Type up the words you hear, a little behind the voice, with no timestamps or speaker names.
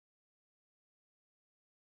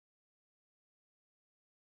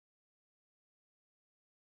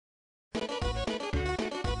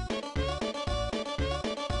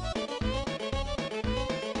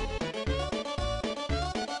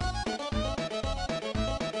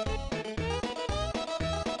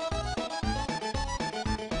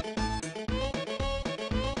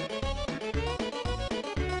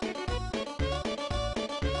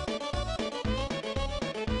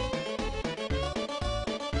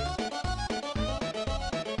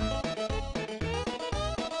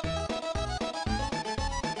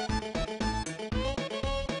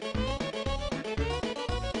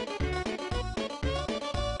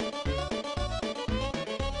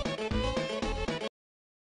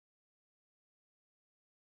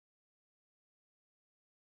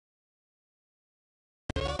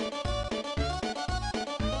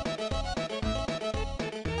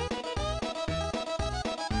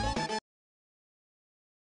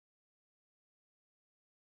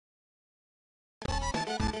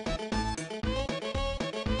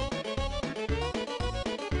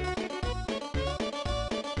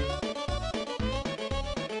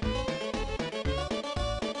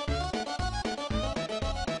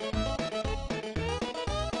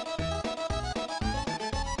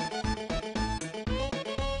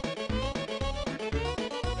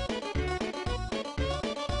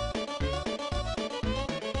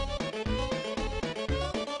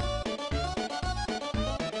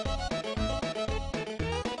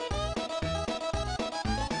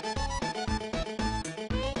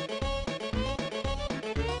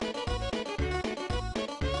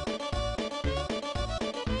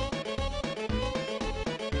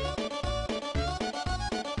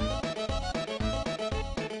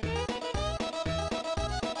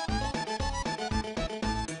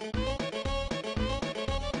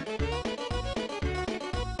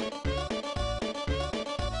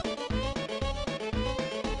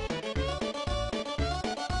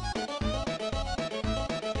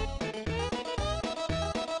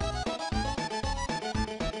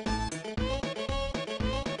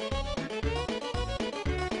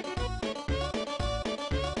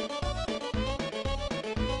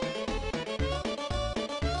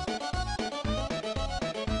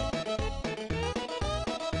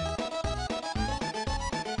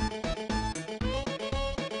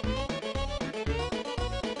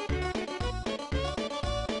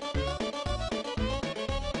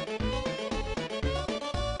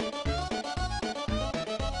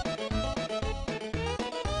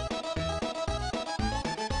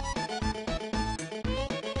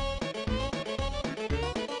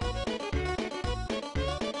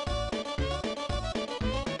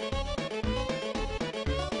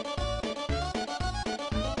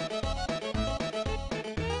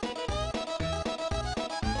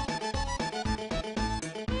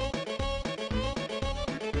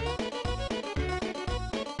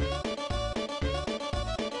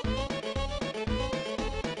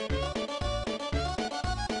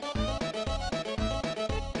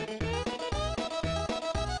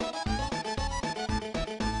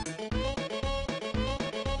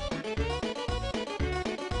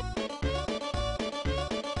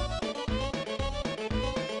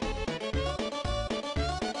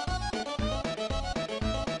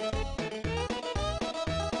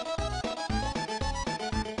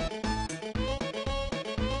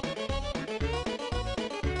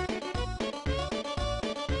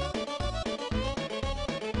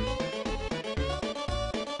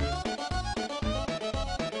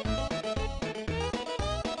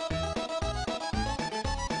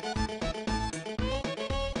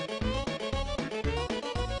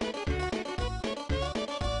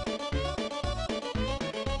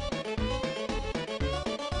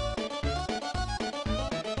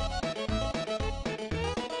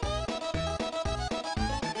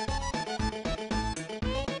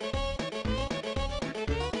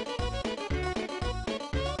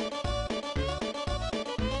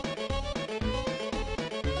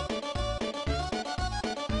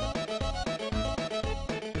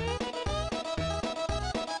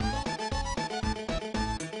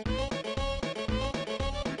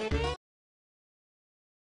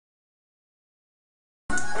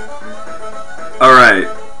Alright.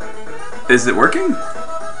 Is it working?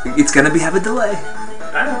 It's gonna have a delay.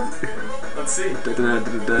 I know. Let's see.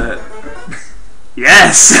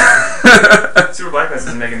 Yes! Super Black Bass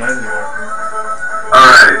isn't making noise anymore.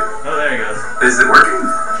 Alright. Oh, there he goes. Is it working?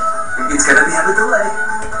 It's gonna have a delay.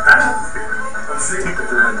 I know. Let's see.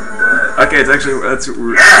 Okay, it's actually...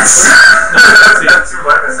 Yes! Super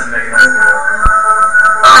Black Bass isn't making noise anymore.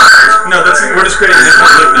 No, we're just creating a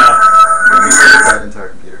different loop now. That entire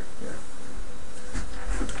computer. Yeah.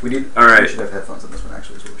 We should have headphones on this one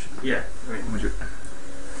actually. Is what we should do. Yeah.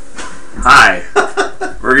 Hi.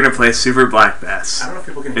 We're gonna play Super Black Bass. I don't know if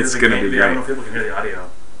people can hear it's the gonna game. be I don't great. know if people can hear the audio.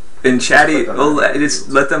 In chatty, just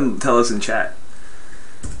let them tell us in chat.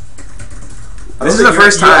 This is the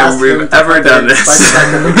first time we've ever done this. By the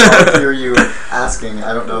fact that they can't hear you asking,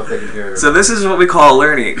 I don't know if they can hear. So this is what we call a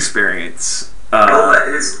learning experience.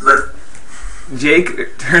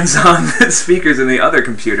 Jake turns on the speakers in the other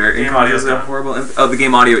computer and causes a horrible... the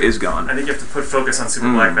game audio is gone. I think you have to put focus on Super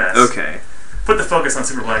Black Bass. Okay. Put the focus on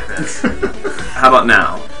Super Black Bass. How about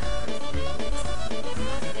now?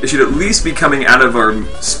 It should at least be coming out of our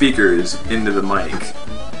speakers into the mic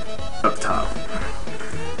up top.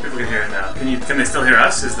 People can hear it now. Can they still hear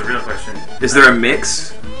us? Is the real question. Is there a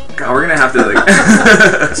mix? God, we're gonna have to like...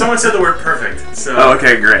 Someone said the word perfect, so... Oh,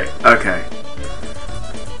 okay, great. Okay.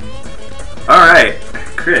 Alright.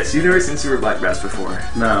 Chris, you've never seen Super Black Bass before.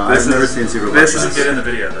 No, I've never seen Super Black Bass. This is good in the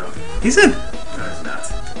video, though. He's in. No, he's not.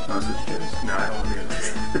 Oh, is it yours? No, I don't want to be in this.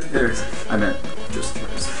 There's. I meant just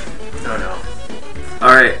yours. No.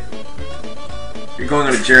 Alright. You're going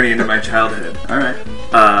on a journey into my childhood. Alright.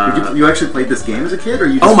 You actually played this game as a kid, or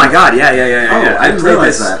you? Just oh my god! Yeah. I played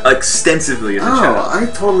realize this that extensively as a child. Oh, I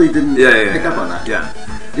totally didn't pick up on that. Yeah.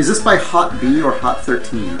 Is this by Hot B or Hot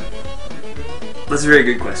 13? That's a very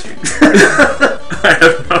good question. I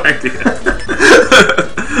have no idea.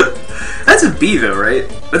 That's a B though, right?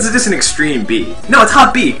 That's just an extreme B. No, it's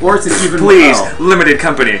Hot B. Or it's an even... Please, limited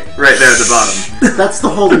company, right there at the bottom. That's the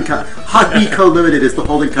holding company. Hot B Co. Limited is the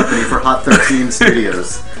holding company for Hot 13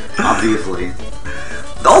 Studios, obviously.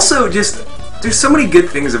 Also, just, there's so many good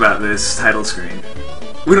things about this title screen.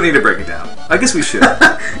 We don't need to break it down. I guess we should.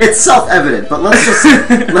 It's self-evident, but let's just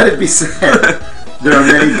let it be said. There are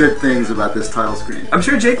many good things about this title screen. I'm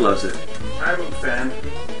sure Jake loves it. I'm a fan.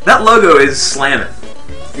 That logo is slamming.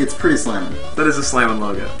 It's pretty slamming. That is a slamming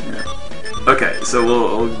logo. Yeah. Okay, so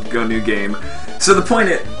we'll go new game. So the point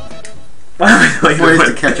is... The point is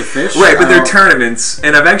to catch a fish? Right, but they're tournaments,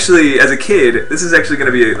 and I've actually, as a kid, this is actually going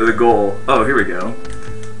to be the goal. Oh, here we go.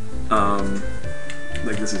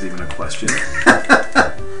 Like this is even a question.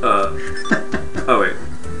 Oh wait.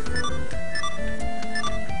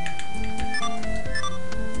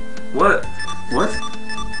 What? What?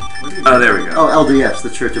 Oh, there we go. Oh, LDS, the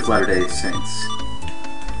Church of Latter-day Saints.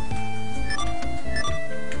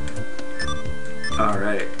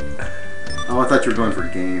 Alright. Oh, I thought you were going for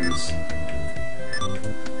games.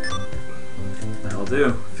 That'll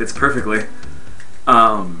do. Fits perfectly.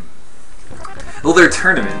 Well, they're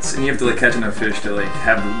tournaments, and you have to like catch enough fish to like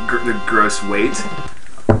have the gross weight.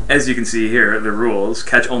 As you can see here, the rules: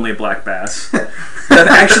 catch only black bass. But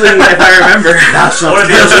actually, if I remember, One of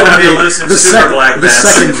the elusive Super Black Bass. The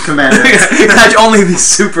second commandment. catch only the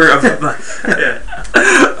super of the black. Yeah.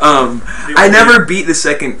 I never beat the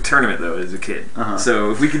second tournament though as a kid. So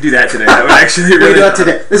if we could do that today, that would actually really. We do that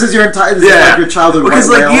today. This is your entire. This is like your childhood. Because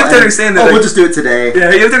like you have to understand that. Oh, we'll just do it today. Yeah,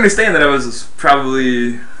 you have to understand that I was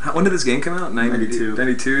probably. When did this game come out? 92.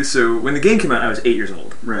 92. So when the game came out, I was 8 years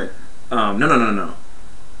old. Right. No.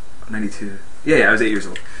 92. Yeah, I was 8 years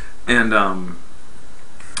old, and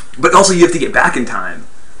but also you have to get back in time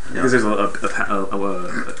because there's an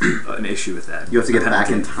issue with that. You have to get back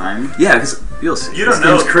in time. Yeah, because you'll see. You don't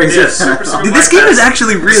know. Crazy. Yeah, Super This game is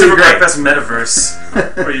actually really Super great. Black Bass metaverse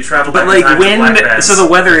where you travel back But like in time to Black Bass. so the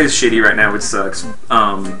weather is shitty right now, which sucks.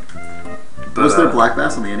 But, was there Black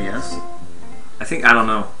Bass on the NES? I think I don't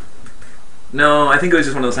know. No, I think it was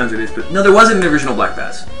just one of those times it is. But no, there wasn't an original Black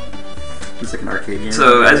Bass. It's like an arcade game.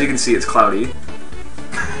 So as you can see, it's cloudy.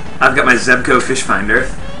 I've got my Zebco fish finder.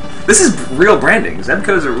 This is real branding.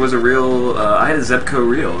 Zebco was a real. I had a Zebco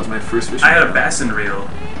reel. It was my first fish finder. I had a Bassin reel.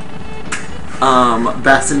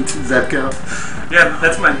 Bassin Zebco. Yeah,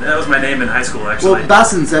 that was my name in high school actually. Well,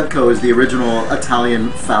 Bassin Zebco is the original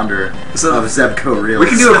Italian founder of Zebco reels. We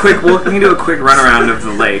can do a quick. We can do a quick run around of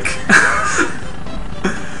the lake.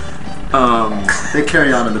 They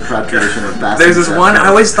carry on in the proud tradition of Bassin. There's this Zebco. one. I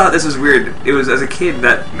always thought this was weird. It was as a kid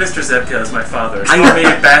that Mr. Zebco is my father. Call me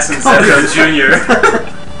Bassin Zebco Jr.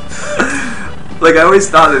 like I always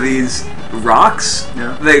thought that these rocks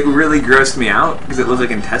Yeah. that really grossed me out because it looked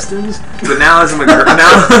like intestines. But now as I'm now,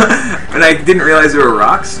 and I didn't realize there were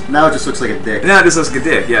rocks. Now it just looks like a dick. Now it just looks like a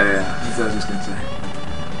dick. Yeah. That's what I was just gonna say.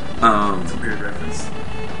 It's a weird reference.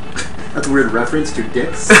 That's a weird reference to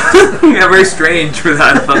dicks. Yeah, very strange for the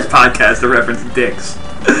Island Thumbs podcast to reference dicks.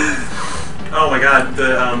 Oh my god,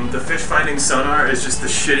 the fish finding sonar is just the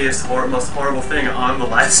shittiest, most horrible thing on the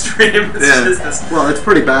live stream. It's Yeah. just this. Well, it's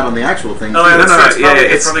pretty bad on the actual thing. Oh, yeah, No, it's probably,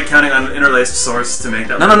 it's probably counting on an interlaced source to make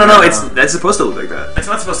that. No. look like It's that's supposed to look like that. It's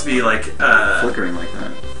not supposed to be like. Flickering like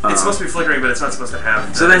that. It's supposed to be flickering, but it's not supposed to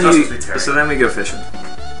have. So it's then not supposed to be tearing. so then we go fishing.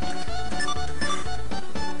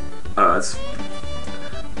 It's.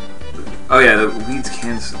 Oh yeah, the weeds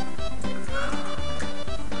can.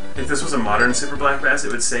 If this was a modern Super Black Bass,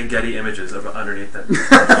 it would say Getty Images underneath it.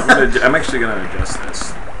 I'm actually gonna adjust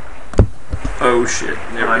this. Oh shit!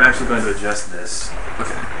 No, I'm actually going to adjust this.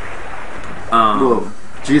 Okay. Whoa.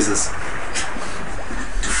 Jesus.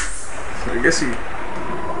 I guess you.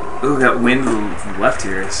 Oh, that wind left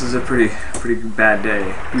here. This is a pretty bad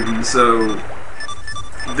day. Mm-hmm. So,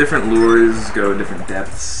 different lures go different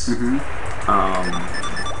depths. Mm-hmm.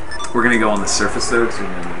 We're gonna go on the surface though, because we're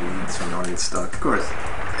in the weeds, so we don't want to get stuck. Of course.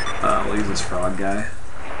 We'll use this frog guy.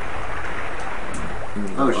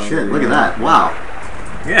 Oh shit, look at that. Wow.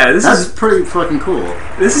 Yeah, this That's is pretty fucking cool.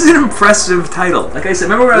 this is an impressive title. Like I said,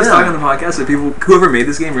 remember when I was Yeah. talking on the podcast that whoever made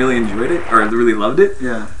this game really enjoyed it or really loved it.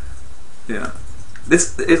 Yeah. Yeah,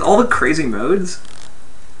 this is all the crazy modes.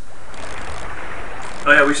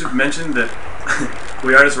 Oh yeah, we should mention that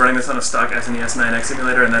we are just running this on a stock SNES 9X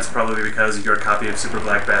simulator, and that's probably because your copy of Super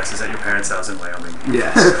Black Bass is at your parents' house in Wyoming.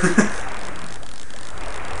 Yes.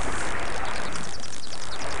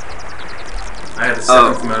 I have the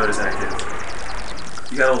seventh mode is active.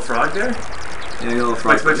 You got a little frog there? Yeah, you little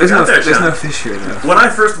frog. But There's you got there, there's Sean. no fish here though. When I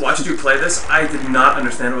first watched you play this, I did not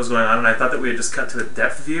understand what was going on, and I thought that we had just cut to a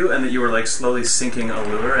depth view, and that you were like slowly sinking a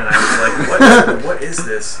lure, and I was like, what is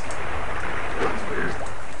this? It was weird.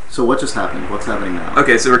 So what just happened? What's happening now?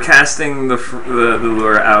 Okay, so we're casting the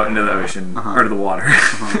lure out into the ocean or to the water,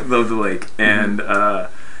 the lake, and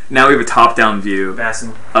now we have a top-down view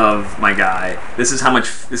Bassin. of my guy. This is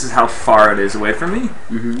how far it is away from me.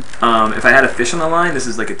 Mm-hmm. If I had a fish on the line, this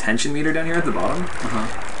is like a tension meter down here at the bottom,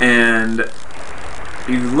 and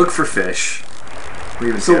you look for fish. We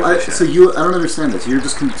haven't seen a fish yet. I don't understand this. You're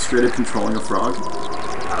just straight up controlling a frog?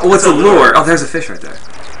 Oh, it's a lure. Oh, there's a fish right there.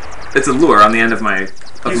 It's a lure on the end of my.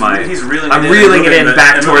 He's reeling I'm reeling it in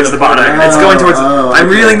back towards the bottom. It's going towards. I'm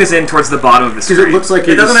reeling this in towards the bottom of the Because stream. it looks like It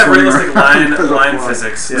you're doesn't just have swimming realistic around line with a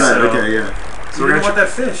physics. Right, So okay, yeah. So you didn't want that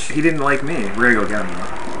fish. He didn't like me. We're gonna go get him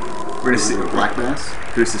though. We're gonna see. Black bass?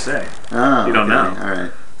 Who's to say? Oh, You don't know.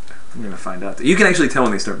 Alright. I'm gonna find out. You can actually tell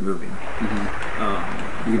when they start moving.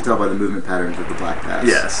 You can tell by the movement patterns of the black bass.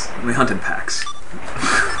 Yes, they hunt in packs.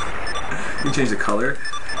 You can change the color.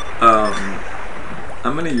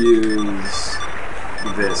 I'm gonna use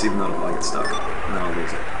this, even though it'll probably get stuck, and then I'll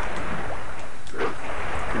lose it.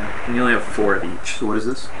 Okay. And you only have 4 of each. So what is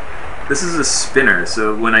this? This is a spinner,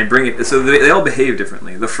 so when I bring it, so they all behave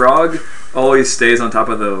differently. The frog always stays on top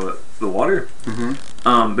of the water,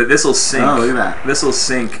 but this will sink. Oh, look at that. This will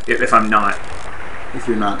sink if I'm not If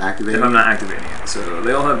you're not activating activating it. So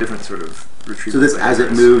they all have different sort of retrieval. So this, as it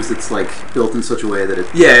behaviors. moves, it's like built in such a way that it...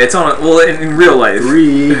 Yeah, it's on. In real life,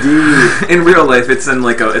 3D. in real life, it's in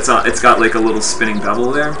like it's got like a little spinning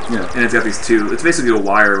bevel there. Yeah. And it's got these 2. It's basically a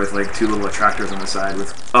wire with like 2 little attractors on the side.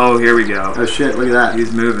 With here we go. Oh shit! Look at that.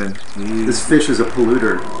 He's moving. This fish is a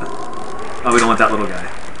polluter. Oh, we don't want that little guy.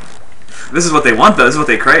 This is what they want, though. This is what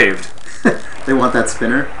they craved. They want that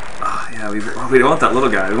spinner. Oh, yeah, we don't want that little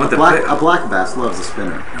guy. We want A black bass loves a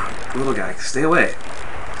spinner. the little guy. Stay away.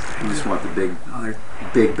 You just want the They're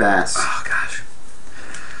big bass. Oh gosh.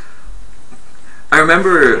 I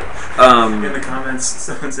remember In the comments,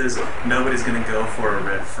 someone says nobody's gonna go for a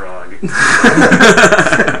red frog.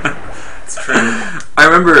 It's true. I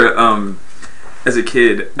remember as a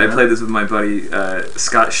kid, I played this with my buddy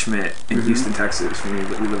Scott Schmidt in Houston, Texas. When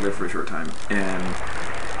we lived there for a short time, and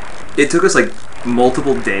it took us like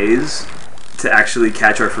multiple days to actually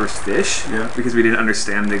catch our first fish. Yeah. Because we didn't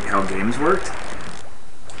understand how games worked.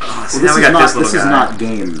 Oh, so Well, now we got this little is guy. not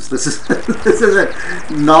games. This is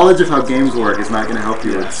knowledge of how games work is not going to help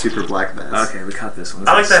you with Super Black Bass. Okay, we caught this one.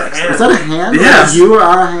 I like that hand. Is that a hand? Yeah. Was you or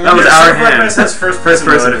our hand? That was Yeah, our Super Black hand. Bass has first First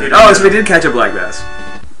person. person. Oh, so we did catch a black bass.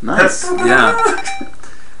 Nice. Yeah.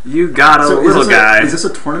 You got a So little guy. Is this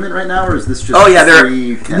a tournament right now, or is this just Oh yeah,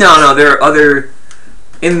 free catch? no. There are other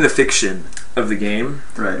in the fiction of the game.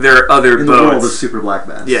 Right. There are other in boats. the world of Super Black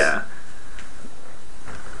Bass. Yeah.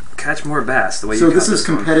 Catch more bass the way So you this caught is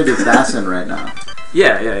one. competitive bassin right now.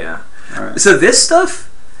 Yeah. All right. So this stuff,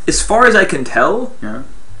 as far as I can tell, Yeah.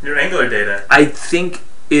 Your Angular data. I think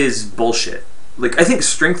is bullshit. Like, I think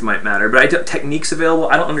strength might matter, but techniques available,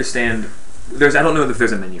 I don't understand. I don't know if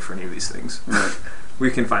there's a menu for any of these things. Right. We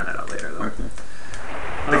can find that out later, though. Okay.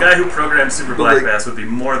 The guy who programmed Super Black Bass would be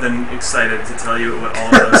more than excited to tell you what all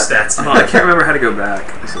of those stats mean. I can't remember how to go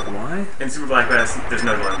back. Is it Y? In Super Black Bass, there's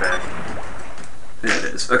no going back. Yeah, it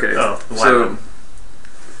is. Okay. Oh, the Y so one.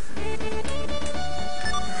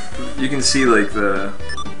 you can see like the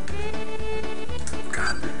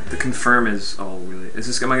confirm is all really. Is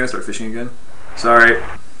this? Am I gonna start fishing again? Sorry.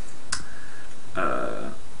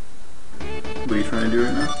 What are you trying to do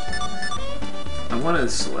right now? I want to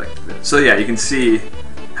select this. So yeah, you can see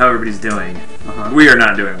how everybody's doing. Uh-huh. We are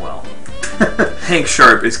not doing well. Hank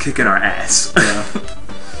Sharp is kicking our ass. Yeah.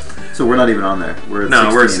 So we're not even on there. We're at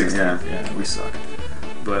 16. We're at 16. Yeah. We suck.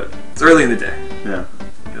 But it's early in the day. Yeah.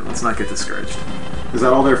 Let's not get discouraged. Is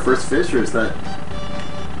that all their first fish, or is that?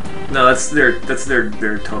 No, that's their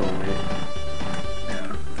total weight.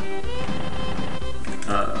 Yeah.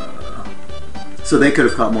 So they could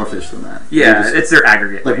have caught more fish than that. Yeah, it's their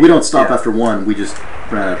aggregate. Like, weight. we don't stop Yeah. after one. We just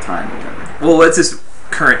run out of time or whatever. Well, it's this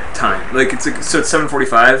current time. Like it's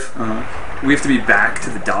 7:45. Uh-huh. We have to be back to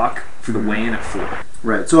the dock for the weigh-in at 4.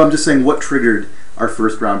 Right. So I'm just saying, what triggered our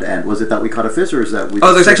first round to end? Was it that we caught a fish, or is that we?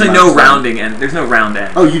 Oh, there's just actually no rounding end. There's no round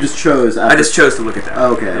end. Oh, you just chose. After... I just chose to look at that.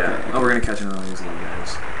 Oh, okay. Yeah. Okay. Oh, we're gonna catch another one of these little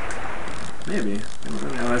guys. Maybe.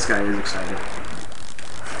 Oh, this guy is excited.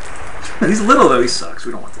 He's little though. He sucks.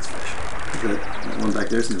 We don't want this fish. That one back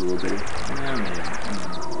there seems a little bigger. Yeah, maybe.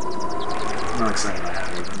 I'm not excited about that.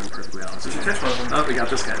 I'm gonna be perfectly honest. You should catch one of them. Oh, we got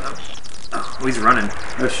this guy though. Oh, he's running.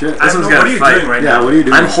 Oh shit. This one's got what a are you fight. doing right Yeah. now? What are you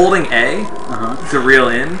doing? I'm holding A to reel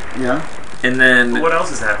in, Yeah. and then What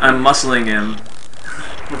else is happening? I'm muscling him.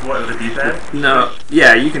 With what, with the D-pad? No,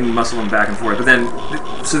 yeah, you can muscle him back and forth, but then,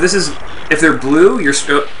 so this is, if they're blue, you're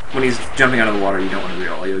when he's jumping out of the water, you don't want to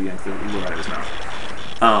reel. You'll yank the lure out of his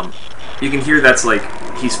mouth. You can hear that's like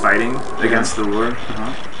he's fighting against the lure,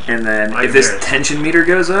 and then if this tension meter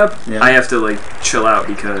goes up, I have to like chill out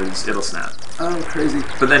because it'll snap. Oh, crazy.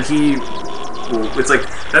 But then it's like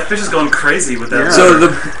That fish is going crazy with that. Yeah. so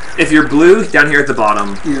if you're blue down here at the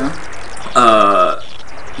bottom, Yeah.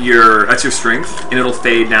 that's your strength, and it'll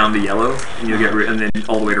fade down to yellow, and you'll get and then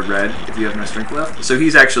all the way to red if you have no strength left. So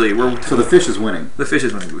he's actually So the fish is winning. the fish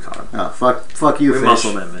is winning. We caught him. Oh, fuck you, We fish.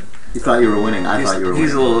 muscled him. Man. You thought you were winning. I thought you were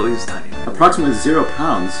He's winning. he's tiny. Approximately 0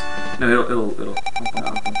 pounds. No, it'll.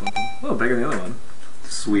 Oh, bigger than the other one.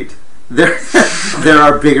 Sweet. There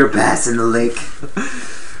are bigger bass in the lake.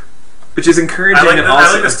 Which is encouraging. I and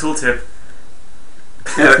also, like this tooltip.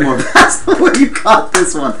 That's more bass than what you caught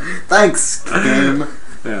this one. Thanks, game.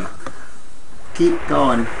 Yeah. Keep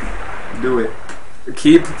going. Do it.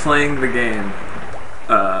 Keep playing the game.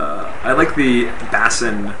 I like the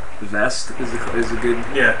Bassin vest. Is a good.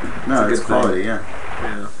 Yeah. No, It's it's a good quality, yeah.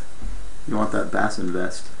 Yeah. You want that Bassin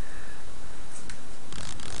vest.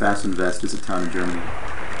 Bassin vest is a town in Germany.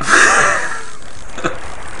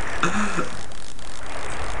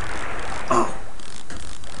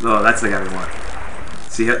 Oh, that's the guy we want.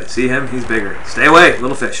 See him? He's bigger. Stay away,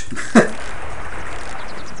 little fish.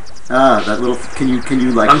 That little. Can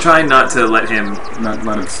you like? I'm trying not to let him. Not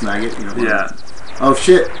let him snag it. You know. Yeah. Oh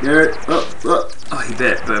shit! There. Oh. Oh, he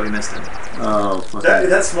bit, but we missed him. Oh. Fuck.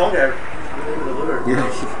 That small guy. The lure.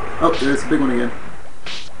 Yeah. Oh, there's a big one again.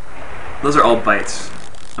 Those are all bites.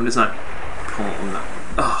 I'm just not pulling them up.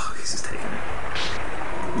 Oh, he's just taking it.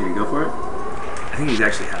 You gonna go for it? I think he's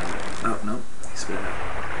actually has it. Oh no, he spit it out.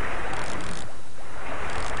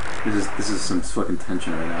 This is some fucking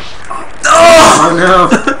tension right now. Oh no!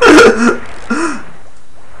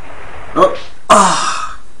 Oh!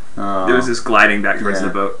 Oh! It was just gliding back towards Yeah.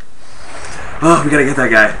 the boat. Oh, we gotta get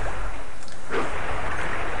that guy.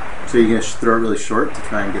 So you're gonna throw it really short to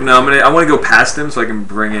try and get? No, I want to go past him so I can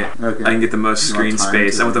bring it. Okay. I can get the most You want screen time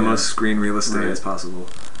space. to- I want the yeah. most screen real estate Right. as possible.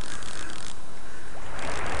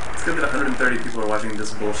 It's good that 130 people are watching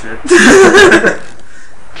this bullshit.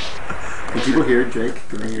 Can people hear Jake?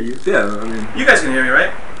 Can they hear you? Yeah, I mean, You guys can hear me,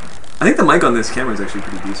 right? I think the mic on this camera is actually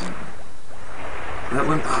pretty decent. That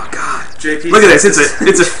one, oh god! JP. Look at this!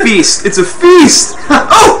 It's a feast! It's a feast!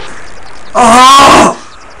 Oh! Oh!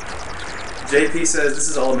 JP says this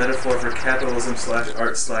is all a metaphor for capitalism /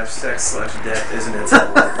 art / sex / death, isn't it?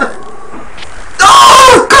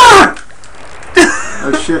 Oh god!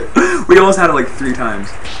 Oh shit! We almost had it like 3 times.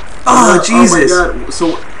 Oh Jesus! Oh my god!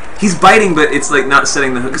 So he's biting, but it's like not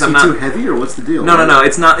setting the hook because is I'm he not. too heavy, or what's the deal? No.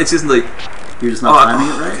 It's not. It's just like. You're just not timing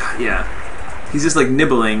it right. God, yeah. He's just like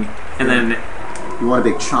nibbling, and then You want a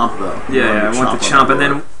big chomp though. You yeah, I a big want the on chomp, that and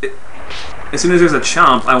then lure. as soon as there's a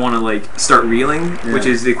chomp, I want to like start reeling, which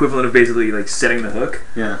is the equivalent of basically like setting the hook.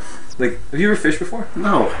 Yeah. Like, have you ever fished before?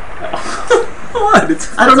 No. What?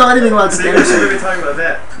 I don't know anything about So you're going to be talking about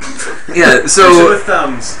that. Yeah, so with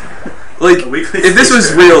thumbs. Like, if this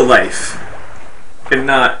was real life and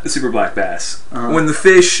not Super Black Bass, when the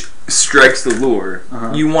fish strikes the lure,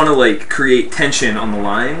 you want to like create tension on the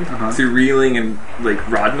line through reeling and like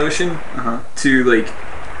rod motion to like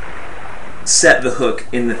set the hook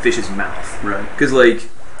in the fish's mouth. Right. Because like,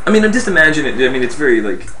 I mean, just imagine it. I mean, it's very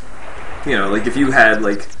like, you know, like if you had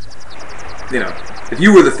like, you know, if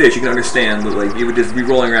you were the fish, you can understand that like you would just be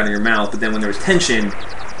rolling around in your mouth, but then when there was tension,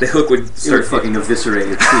 the hook would start fucking eviscerate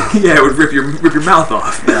your teeth. Yeah, it would rip your mouth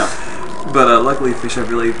off. Yeah. But luckily, fish have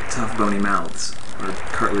really tough, bony mouths or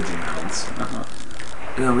cartilagey mouths.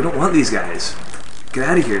 No, we don't want these guys. Get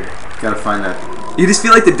out of here. Gotta find that. You just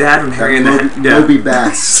feel like the dad from Harry and the Moby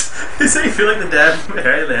Bass. So you feel like the dad from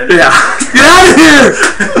Harry and the Hendersons? Yeah. Get out of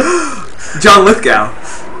here, John Lithgow.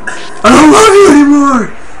 I don't love you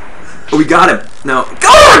anymore. Oh, we got him. No.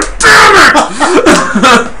 God damn it!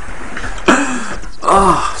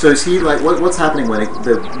 Oh. So is he like what's happening when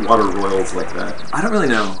the water roils like that? I don't really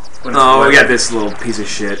know. Oh, we got this little piece of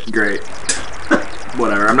shit. Great.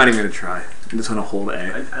 Whatever. I'm not even gonna try. I'm just gonna hold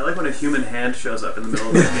A. I like when a human hand shows up in the middle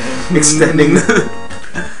of this game. Extending.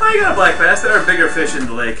 Oh, you got a black bass. There are bigger fish in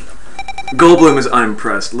the lake. Goldblum is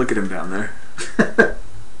unimpressed. Look at him down there.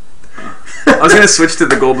 I was gonna switch to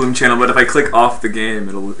the Goldblum channel, but if I click off the game,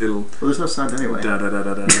 it'll. Well, there's no sound anyway. Da da da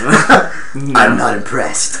da da. No. I'm not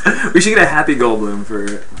impressed. We should get a happy Goldblum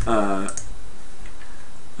for. Oh.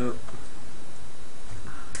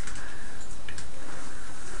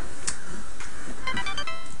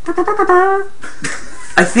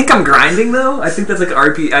 I think I'm grinding though. I think that's like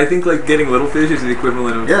RP. I think like getting little fish is the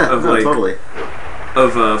equivalent of like totally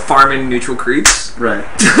of farming neutral creeps. Right.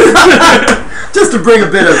 Just to bring a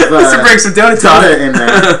bit of just to bring some donut in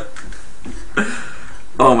there.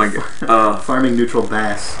 Oh my god. Farming neutral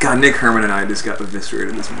bass. God, Nick Herman and I just got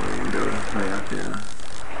eviscerated this morning in Dota. Oh yeah. Yeah.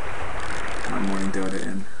 Got my morning Dota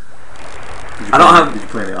in. Did you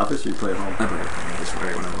play in the office or did you play at home? I played at home just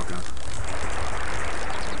right when I woke up.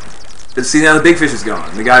 See, now the big fish is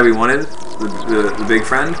gone. The guy we wanted, the big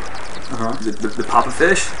friend, the papa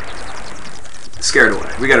fish, scared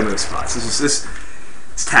away. We gotta move spots.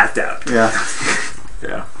 It's tapped out. Yeah.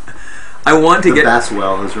 Yeah. I want to the bass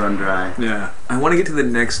well has run dry. Yeah. I want to get to the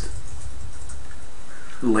next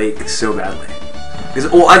lake so badly.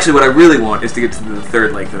 Well, actually, what I really want is to get to the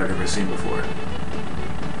third lake that I've never seen before.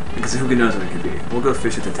 Because who knows what it could be. We'll go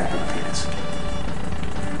fish at the tip of the penis.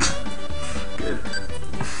 Good.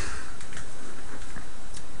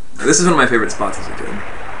 This is one of my favorite spots as a kid.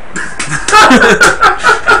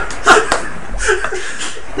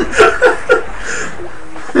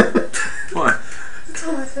 What? That's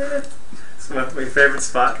all I said. It's my favorite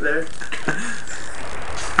spot there.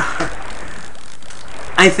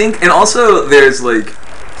 I think, and also there's like,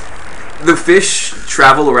 the fish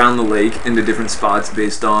travel around the lake into different spots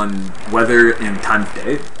based on weather and time of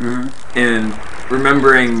day. And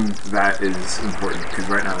remembering that is important, because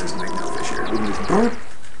right now there's like no fish here. We can just...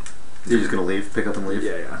 You're just gonna leave, pick up and leave?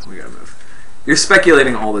 Yeah, we gotta move. You're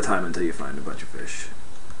speculating all the time until you find a bunch of fish.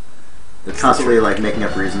 It's constantly like making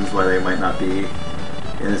up reasons why they might not be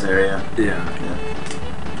in this area. Yeah.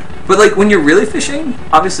 But like when you're really fishing,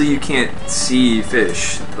 obviously you can't see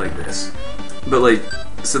fish like this. But like,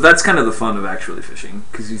 so that's kind of the fun of actually fishing,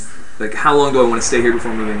 because you like, how long do I want to stay here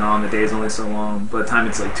before moving on? The day is only so long. By the time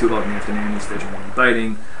it's like 2 o'clock in the afternoon, these fish are only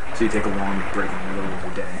biting, so you take a long break in the middle of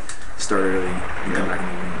your day, start early, and come back in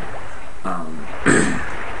the evening.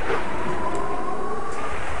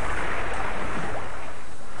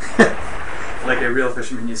 Like a real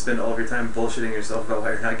fisherman, you spend all of your time bullshitting yourself about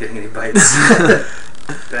why you're not getting any bites.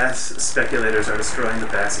 Bass speculators are destroying the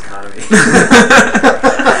bass economy.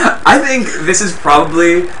 I think this is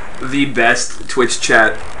probably the best Twitch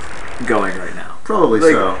chat going right now. Probably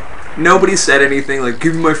like, so. Nobody said anything like,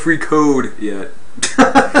 give me my free code yet.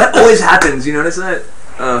 That always happens, you notice that?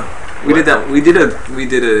 We did that. We did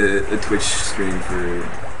a Twitch stream for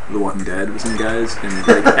The Walking Dead with some guys, and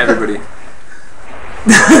like everybody.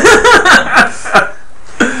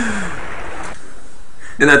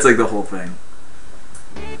 And that's like the whole thing.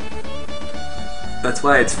 That's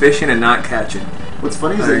why it's fishing and not catching. What's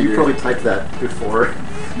funny is that you probably typed that before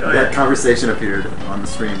that conversation appeared on the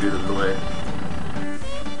stream due to the delay.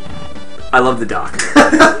 I love the doc.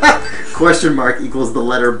 Question mark equals the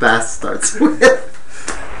letter bass starts with.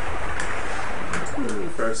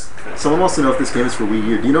 First. Someone wants to know if this game is for Wii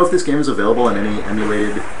U. Do you know if this game is available on any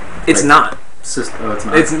emulated... It's not. Oh, it's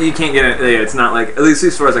not. You can't get it. Yeah, it's not like, at least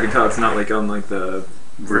as far as I can tell, it's not like on like the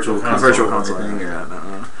Virtual console thing. Yeah,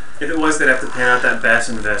 no. If it was, they'd have to pan out that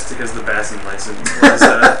Bassin vest because the Bassin license was.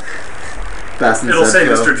 It'll say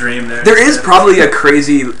Mr. Dream there. There is probably a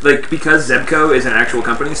crazy, like, because Zebco is an actual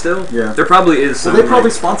company still. Yeah. There probably is some. Well, they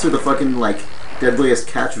probably sponsor the fucking like Deadliest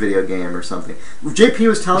Catch video game or something. JP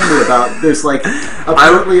was telling me about there's like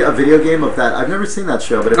apparently a video game of that. I've never seen that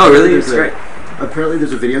show, but oh really? It's great. Apparently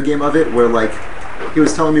there's a video game of it where like he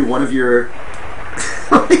was telling me one of your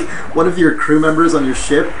like one of your crew members on your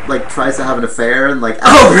ship like tries to have an affair and like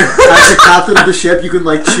as the captain of the ship you can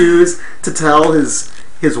like choose to tell his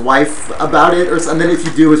wife about it, and then if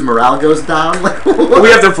you do, his morale goes down. Like, we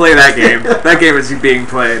have to play that game. That game is being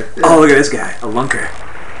played. Yeah. Oh, look at this guy, a lunker.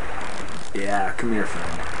 Yeah, come here,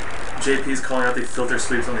 friend. JP's calling out the filter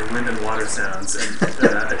sweeps on the wind and water sounds and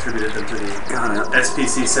attributed them to the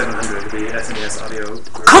SPC 700, the SNES audio.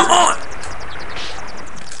 Come on!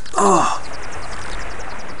 Oh.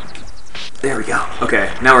 There we go.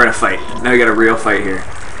 Okay, now we're in a fight. Now we got a real fight here.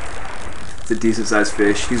 It's a decent sized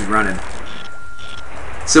fish. He's running.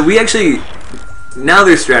 So we actually... Now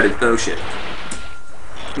there's strategy... Oh, shit.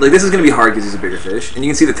 Like, this is going to be hard because he's a bigger fish. And you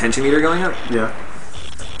can see the tension meter going up. Yeah.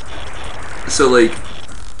 So, like...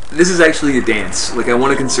 This is actually a dance. Like, I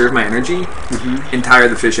want to conserve my energy and tire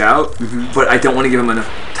the fish out, but I don't want to give him enough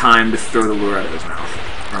time to throw the lure out of his mouth.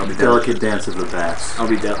 Or I'll be delicate dance of the bass. I'll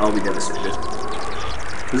be devastated.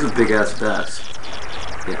 This is a big-ass bass.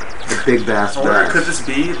 Yeah. A big bass bass. Could this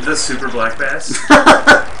be the super black bass?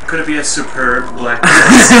 Could it be a superb black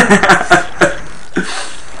bass?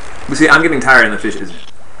 But see, I'm getting tired and the fish isn't.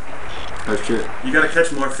 Oh shit. You gotta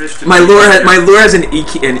catch more fish to my lure has an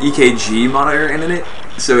EKG monitor in it,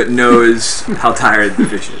 so it knows how tired the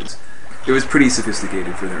fish is. It was pretty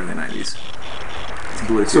sophisticated for the early 90s.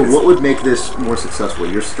 So what would make this more successful?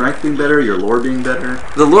 Your strength being better? Your lure being better?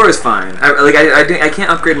 The lure is fine. I can't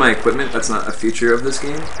upgrade my equipment. That's not a feature of this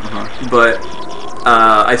game. But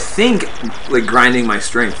I think like grinding my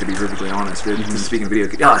strength, to be perfectly honest. Speaking of video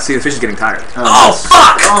games. Oh, see, the fish is getting tired. Oh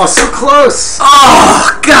fuck! Oh, so close!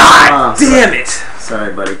 Oh god! Damn it!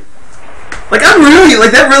 Sorry, buddy. Like I'm really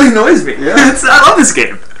like that really annoys me. Yeah. I love this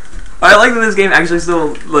game. I like that this game actually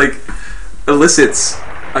still like elicits.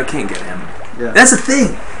 I can't get him. Yeah. That's the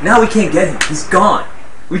thing. Now we can't get him. He's gone.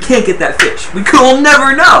 We can't get that fish. We'll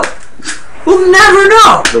never know. We'll never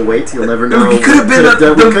know. The weight, you'll never know. He could have been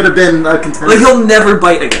a contender. Like he'll never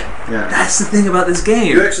bite again. Yeah. That's the thing about this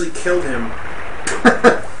game. You actually killed him.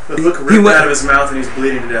 The hook ripped out of his mouth and he's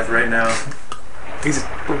bleeding to death right now. He's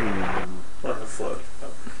on the float.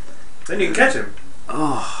 Oh. Then you can catch him.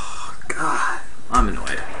 Oh god, I'm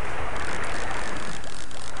annoyed.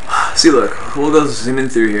 See, look, we'll go zooming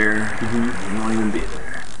through here. You won't even be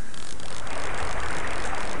there.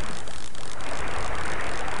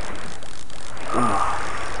 Oh,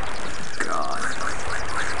 God.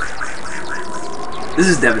 This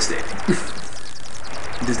is devastating.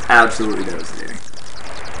 Just absolutely devastating.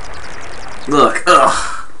 Look,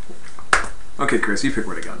 ugh. Okay, Chris, you pick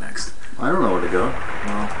where to go next. I don't know where to go.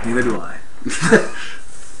 Well, neither do I.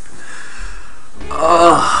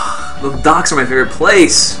 Ugh, the docks are my favorite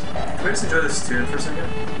place. Can we just enjoy this tune for a second?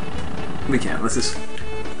 We can. Let's just... So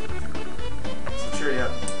cheer you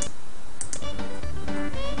up.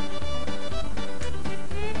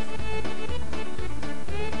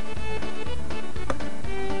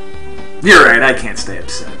 You're right, I can't stay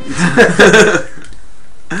upset.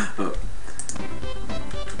 Oh.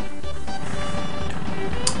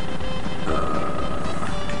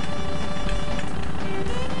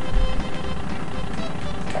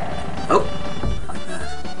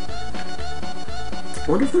 I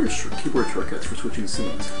wonder if there's keyboard shortcuts for switching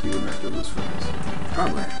scenes. You wouldn't have to lose focus.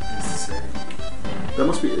 Probably. That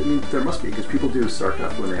must be. I mean, there must be because people do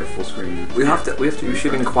StarCraft when they have full screen. We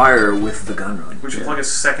should inquire with the gun run. We should plug a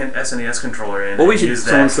second SNES controller in. Well, we should use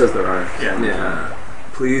Someone that. says there are. Yeah.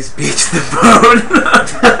 Please beach the boat.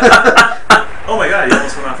 Oh my god! You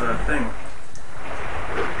almost went off the thing.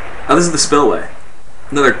 Oh, this is the spillway.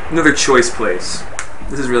 Another choice place.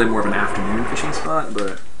 This is really more of an afternoon fishing spot,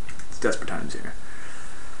 but it's desperate times here.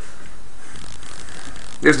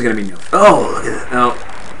 There's gonna be no. Oh, look at that. No,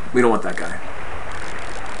 we don't want that guy.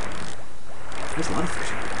 There's a lot of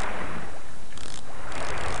fish out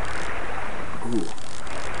there. Ooh.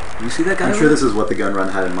 You see that guy? I'm sure this is what the gun run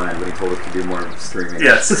had in mind when he told us to do more streaming.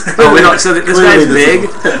 Yes. Oh, we don't. So this guy's big.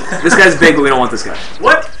 This guy's big, but we don't want this guy.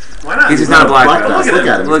 What? Why not? He's not a black guy. guy. Look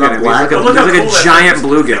at him. Look at him. He's like a giant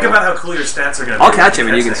bluegill. Think about how cool your stats are going to be. I'll catch him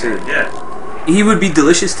and you can see. Yeah. He would be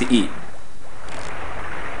delicious to eat.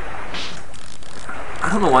 I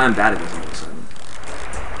don't know why I'm bad at this all of a sudden.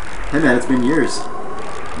 Hey man, it's been years.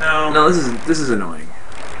 No. No, this is annoying.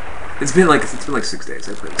 It's been like 6 days.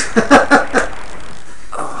 I played.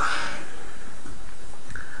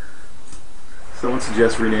 Someone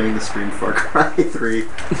suggests renaming the stream Far Cry 3.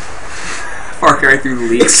 Far Cry 3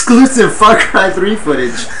 leaks. Exclusive Far Cry 3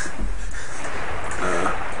 footage.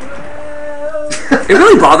 It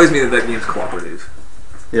really bothers me that game's cooperative.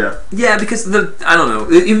 Yeah. Yeah, because I don't know.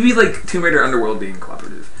 It would be like Tomb Raider Underworld being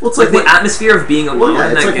cooperative. Well, it's like like the atmosphere of being alone. Well, yeah,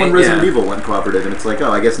 in it's that like game. when Resident Evil went cooperative, and it's like,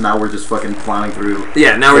 oh, I guess now we're just fucking plowing through.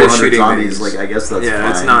 Yeah, now we're just 400 shooting zombies. things. Like, I guess that's yeah,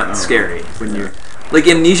 fine. it's not scary when you're like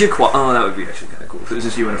Amnesia. Oh, that would be actually kind of cool. If it was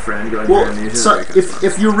just you and a friend going through Amnesia. So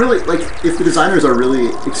if you're really like, if the designers are really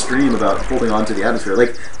extreme about holding on to the atmosphere,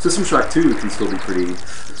 like System Shock 2 can still be pretty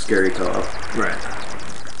scary co-op. Right.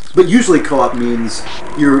 But usually co-op means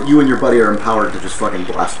you and your buddy are empowered to just fucking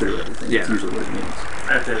blast through everything. Yeah. That's usually what it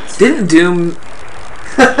means. Didn't Doom...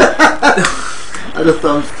 I just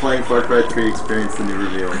thumbs playing Far Cry 3 experience the new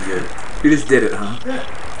reveal and good. You just did it, huh?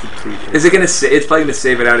 Yeah. Is it gonna it's probably gonna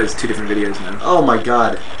save it out as 2 different videos now. Oh my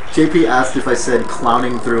god. JP asked if I said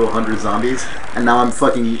clowning through 100 zombies, and now I'm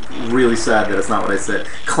fucking really sad that it's not what I said.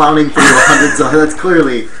 Clowning through 100 zombies, that's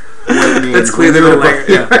clearly what it means. That's clearly the language,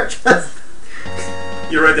 yeah.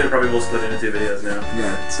 You're right, then it probably will split into 2 videos now.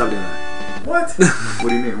 Yeah, stop doing that. What? What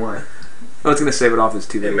do you mean, why? Oh, it's gonna save it off as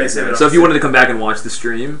 2 It may save it videos. off So if as you 2. wanted to come back and watch the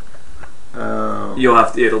stream, you'll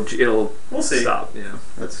have to, it'll We'll see. stop, yeah.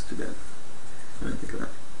 That's too bad. I didn't think of that.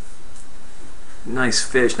 Nice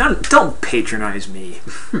fish. Don't patronize me.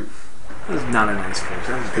 That was not a nice fish.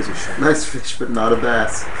 That was a piece of shit. Nice fish, but not a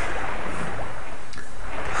bass.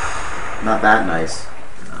 Not that nice.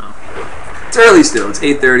 No. It's early still. It's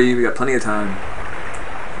 8:30. We got plenty of time.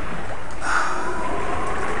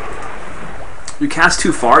 You cast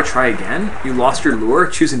too far. Try again. You lost your lure.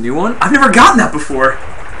 Choose a new one. I've never gotten that before.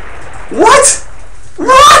 What?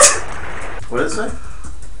 What? What did it say?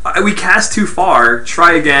 We cast too far.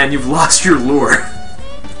 Try again. You've lost your lure.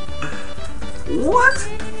 What?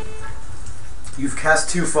 You've cast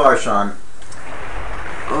too far, Sean.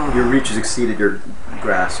 Oh. Your reach has exceeded your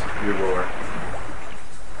grasp, your lure.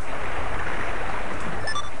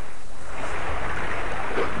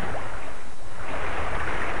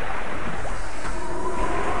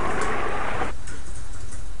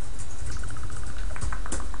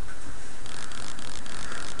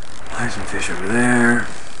 There's some fish over there.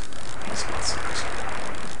 This spot sucks.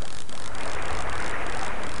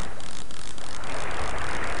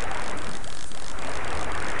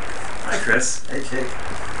 Hi, Chris. Hey, Jake.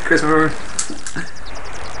 Chris, remember?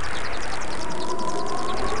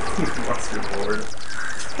 You've lost your lord.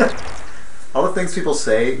 All the things people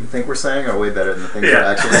think we're saying are way better than the things we're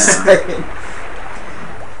actually saying.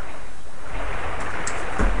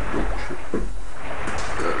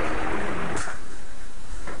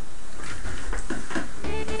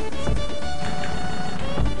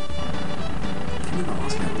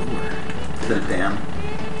 Is that a dam?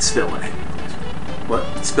 Spillway. What?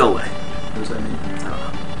 Spillway. What does that mean? I don't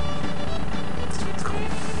know. That's what it's called.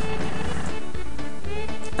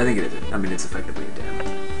 I think it is. I mean, it's effectively a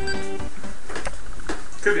dam.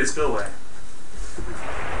 Could be a spillway.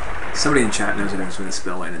 Somebody in chat knows the difference between a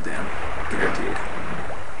spillway and a dam. Guaranteed.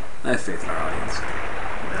 I have faith in our audience.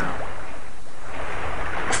 No.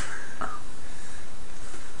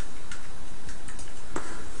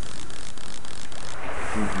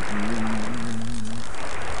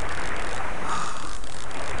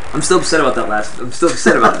 I'm still upset about that last. I'm still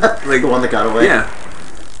upset about it. Like The one that got away? Yeah.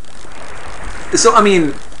 So I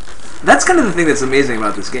mean, that's kind of the thing that's amazing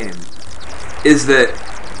about this game, is that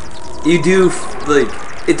you do like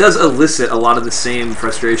it does elicit a lot of the same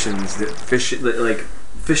frustrations that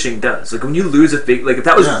fishing does. Like when you lose a big, like if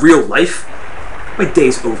that was real life, my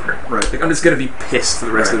day's over. Right. Like I'm just gonna be pissed for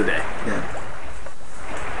the rest of the day. Yeah.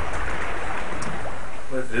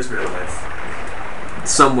 What if it is real life?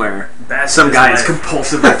 Somewhere, Bass some is guy is life.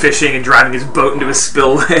 compulsively fishing and driving his boat into a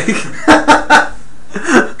spillway.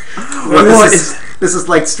 This is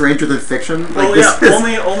like Stranger Than Fiction. Like Well, this yeah, is-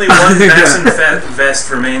 only one Bassin vest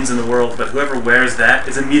remains in the world, but whoever wears that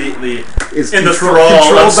is immediately is in the controlled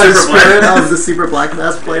thrall of by the Super Black spirit Bass. of the Super Black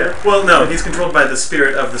Bass player, Yeah. Well, no, he's controlled by the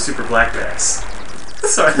spirit of the Super Black Bass.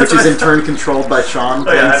 Sorry, which is in turn controlled by Sean Oh,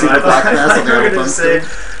 playing yeah, Super Black Bass. I on thought you were the going to album.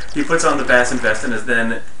 say he puts on the Bassin vest and is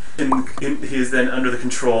then he is then under the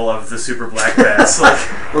control of the Super Black Bass. Like,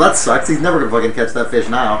 Well, that sucks. He's never gonna fucking catch that fish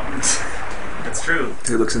now. that's true.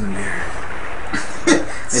 He looks in the mirror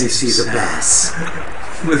And he sees a bass.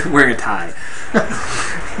 wearing a tie.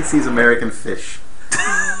 He sees American fish.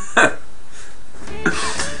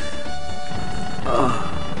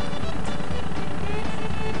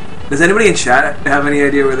 Does anybody in chat have any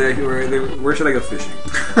idea where should I go fishing?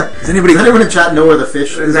 Does anyone in chat know where the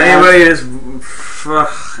fish is? Does anybody just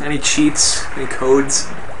any cheats? Any codes?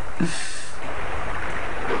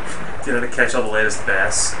 You know, to catch all the latest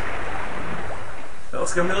bass. That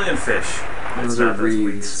looks like a million fish. Those are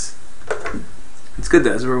reeds. It's good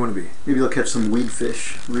though. That's where we want to be. Maybe you'll catch some reed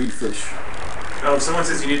fish. Oh, someone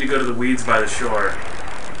says you need to go to the weeds by the shore.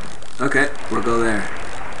 Okay, we'll go there.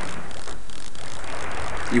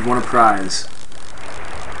 You've won a prize,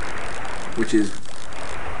 which is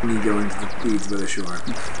me going to the weeds by the shore.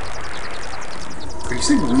 Are you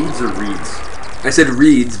saying weeds or reeds? I said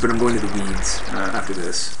reeds, but I'm going to the weeds after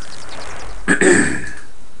this.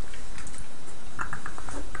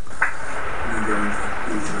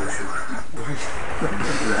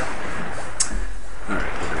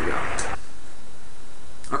 Alright, there we go.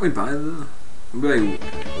 Aren't we by the...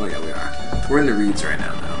 Oh yeah, we are. We're in the reeds right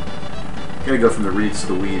now, though. Gotta go from the reeds to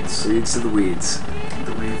the weeds. Reeds to the weeds.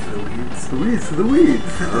 The weeds to the weeds. The weeds to the weeds.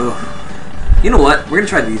 Oh. You know what? We're gonna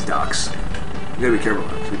try these docks. We gotta be careful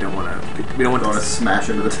though, because we don't want to smash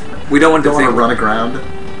into the... We don't want to run aground. No,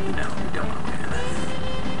 we don't want to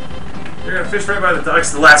win. You're gonna fish right by the docks,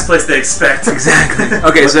 the last place they expect. Exactly.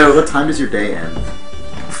 Okay, so... What time does your day end?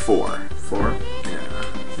 4. 4? Yeah.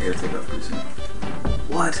 I gotta take off pretty soon.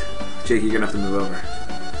 What? Jake, you're gonna have to move over.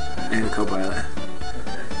 And the co-pilot.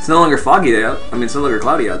 It's no longer foggy out. I mean, it's no longer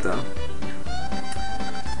cloudy out, though.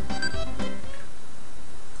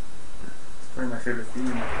 It's probably my favorite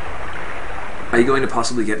theme. Are you going to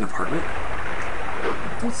possibly get an apartment?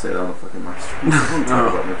 Don't say that on the fucking mic. Don't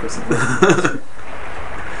talk about me personally.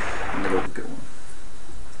 I'm gonna get one.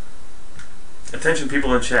 Attention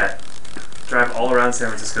people in chat. Drive all around San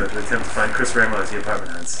Francisco to attempt to find Chris Ramos, the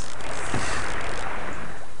apartment hunts.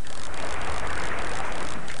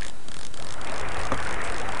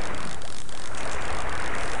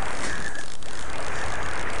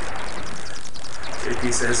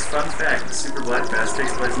 JP says, fun fact, the Super Black Bass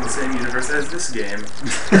takes place in the same universe as this game.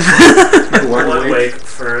 Blood Wake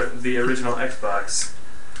for the original Xbox.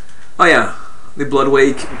 Oh yeah, the Blood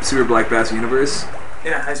Wake Super Black Bass universe.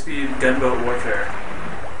 Yeah, high-speed gunboat warfare.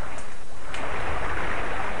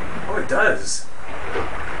 Oh, it does.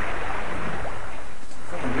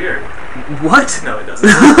 Fucking weird. What? No, it doesn't.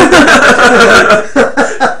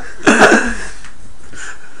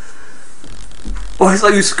 Oh, I saw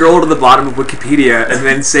you scroll to the bottom of Wikipedia and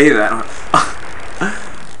then say that.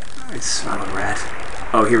 I smell a rat.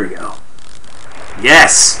 Oh, here we go.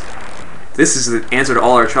 Yes! This is the answer to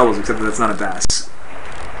all our troubles, except that that's not a bass.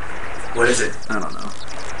 What is it? I don't know.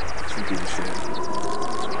 Some piece of shit.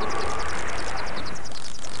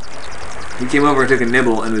 He came over and took a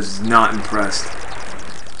nibble and was not impressed.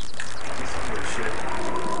 Holy shit.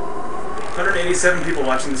 187 people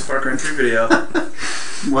watching this Far Cry 3 video.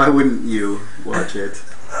 Why wouldn't you watch it?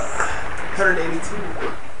 182.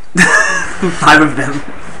 5 of them.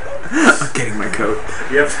 I'm getting my coat.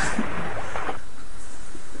 Yep.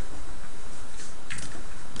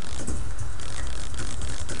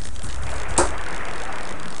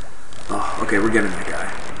 Oh, okay, we're getting that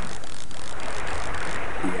guy.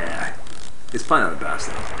 Yeah. It's probably not a bass,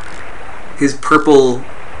 though. His purple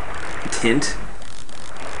tint.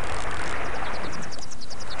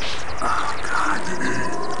 Oh, God.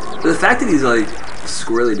 But the fact that he's, like,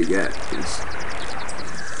 squirrely to get is...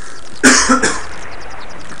 Come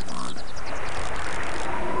on.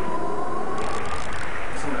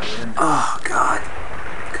 Oh, God.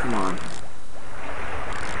 Come on.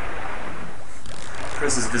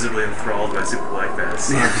 Chris is visibly enthralled by Super Black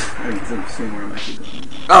Bass. Yeah. I'm seeing where I'm actually going.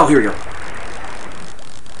 Oh, here we go.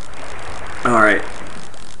 Alright.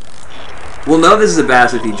 We'll know this is a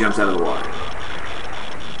bass if he jumps out of the water.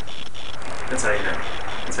 That's how you know.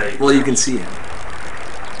 That's how you Well, you can see him.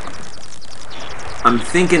 I'm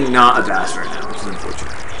thinking not a bass right now, which is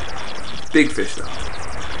unfortunate. Big fish, though.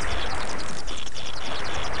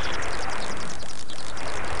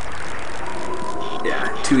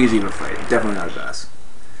 Yeah, too easy of a fight. Definitely not a bass.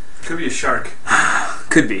 Could be a shark.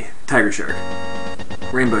 Could be. Tiger shark.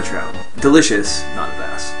 Rainbow trout. Delicious, not a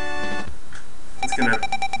bass. It's gonna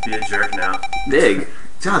be a jerk now. Big.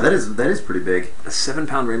 Yeah, that is pretty big. A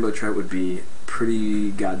 7-pound rainbow trout would be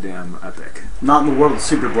pretty goddamn epic. Not in the world of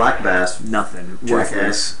Super Black Bass. Nothing.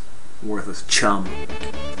 Jackass. Worthless. Worthless. Chum.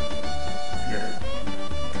 Get it.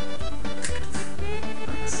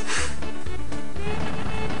 Nice.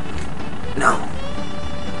 No.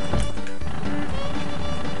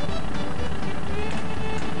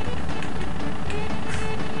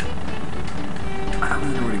 I don't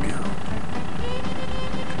really know where to go.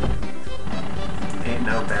 Ain't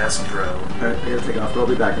no bass bro. Alright, I gotta take off real bit.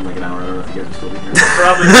 be back in like an hour. I don't know if you guys will still be here.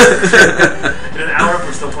 Probably. In an hour, if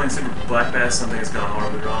we're still playing Super Black Bass, something has gone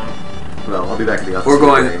horribly wrong. Well, I'll be back at the office. We're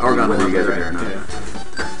going whether you guys are here or not. Yeah.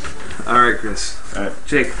 All right, Chris. All right,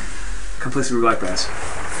 Jake, come play Super Black Bass.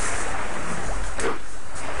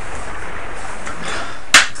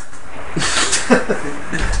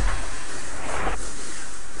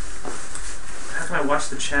 How can I watch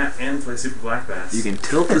the chat and play Super Black Bass? You can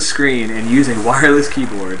tilt the screen and use a wireless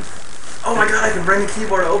keyboard. Oh my god, I can bring the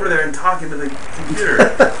keyboard over there and talk into the computer.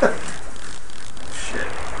 Shit.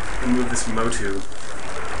 Let me move this Motu.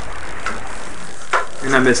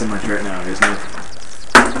 You're not missing much right now, isn't it?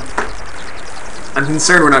 I'm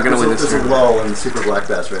concerned we're not going to win this There's a lull in Super Black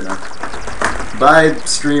Bass right now. Bye,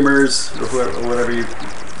 streamers, or whoever, or whatever you...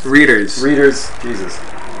 Readers. Jesus.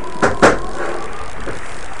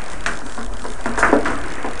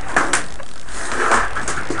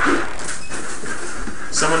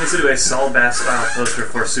 Someone needs to do a Saul Bass style poster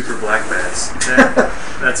for Super Black Bass.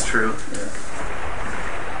 That's true. Yeah.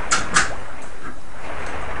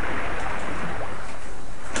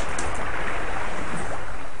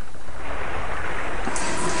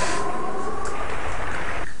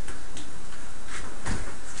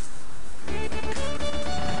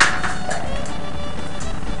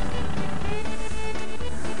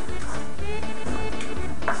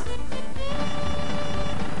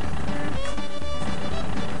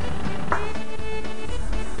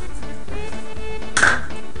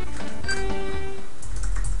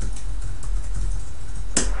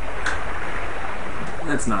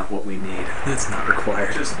 That's not what we need. That's not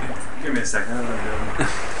required. Just give me a second. I don't know what I'm doing.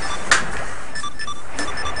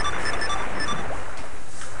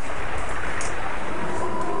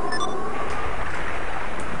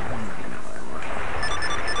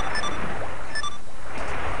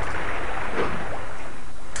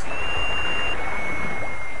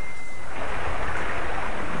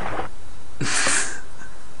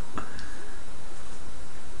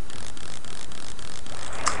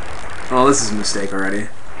 Well, this is a mistake already.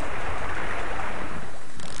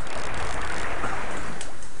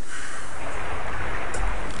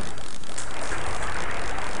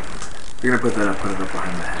 If you're gonna put that up, put it up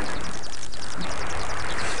behind the head.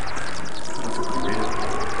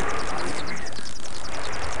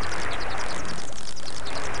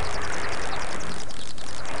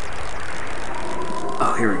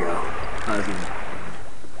 Oh, here we go.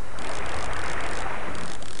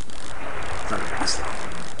 It's not fast though.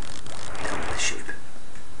 Tell me the shape.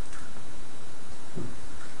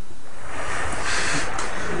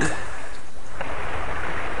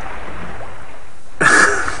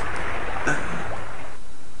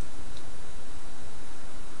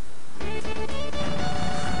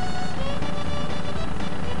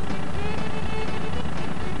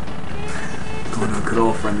 Going on good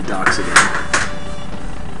old friend the Docs again.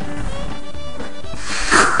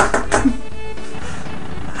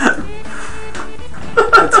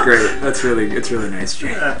 That's great. It's really nice,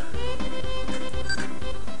 Jay.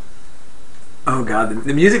 Oh god,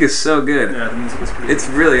 the music is so good. Yeah, the music is pretty It's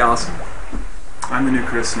really awesome. I'm the new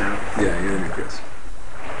Chris now. Yeah, you're the new Chris.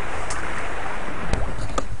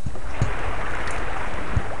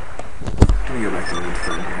 Let me go back to the old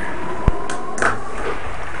friend here.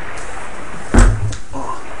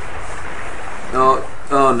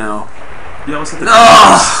 Oh no. You almost hit the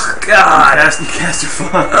Oh god! You cast your phone.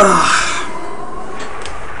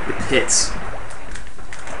 It hits.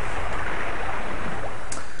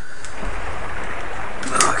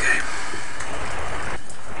 Okay.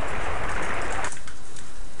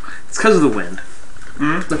 It's because of the wind.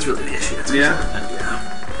 Hmm? That's really the issue. It's Yeah? Yeah.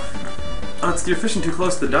 Oh, it's you're fishing too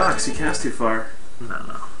close to the docks. You cast too far.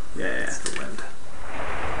 No. Yeah. It's the wind.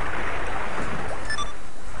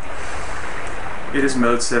 It is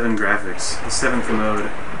mode 7 graphics. The 7th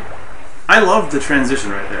mode. I loved the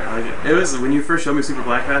transition right there. Like it was when you first showed me Super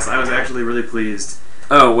Black Bass, I was actually really pleased.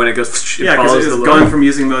 Oh, when it goes, it Yeah, because follows it the was load. going from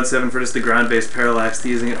using mode 7 for just the ground-based parallax to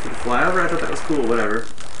using it for the flyover. I thought that was cool. Whatever.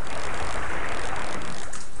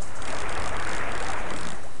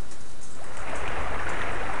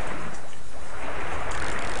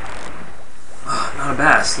 Not a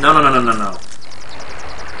bass. No.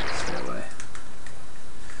 Stay away.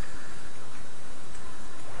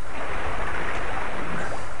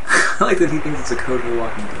 I like that he thinks it's a code for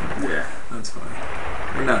walking down. Yeah. That's funny.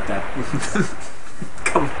 We're not that.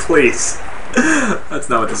 Come, please. That's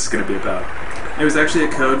not what this is going to be about. It was actually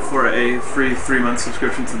a code for a free 3-month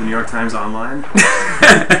subscription to the New York Times Online.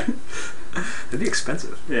 That'd be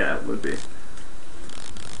expensive. Yeah, it would be.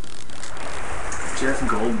 Jeff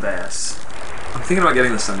Goldbass. I'm thinking about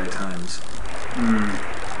getting the Sunday Times. Hmm.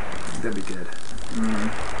 That'd be good. Hmm.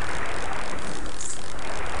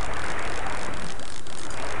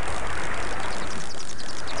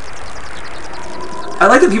 I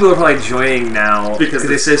like that people are probably joining now because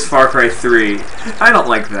it says Far Cry 3. I don't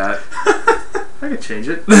like that. I could change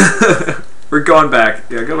it. We're going back.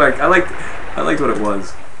 Yeah, go back. I liked what it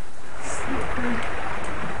was.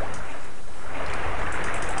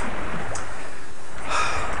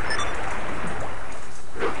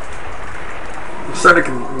 I'm starting to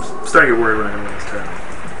get worried when I win this turn.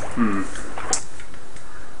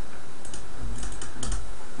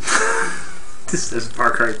 This says Far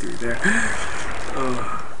Cry 3 there.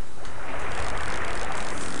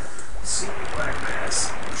 Super Black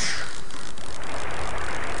Mass.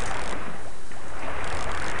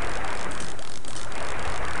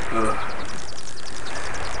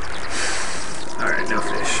 Alright, no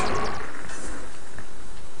fish.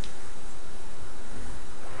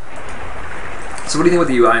 So what do you think about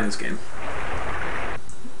the UI in this game?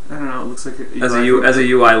 I don't know. It looks like As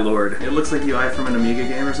a UI lord. It looks like UI from an Amiga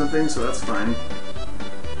game or something, so that's fine.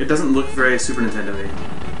 It doesn't look very Super Nintendo-y.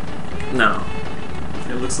 No.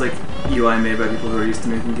 It looks like UI made by people who are used to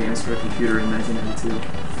making games for a computer in 1992.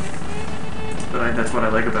 But that's what I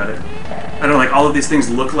like about it. I don't like all of these things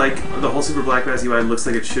look like the whole Super Black Bass UI looks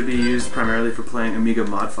like it should be used primarily for playing Amiga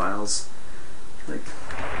mod files. Like,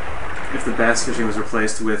 if the bass fishing was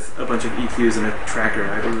replaced with a bunch of EQs and a tracker,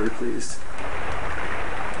 I'd be really pleased.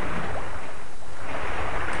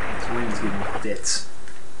 Wayne's getting bits.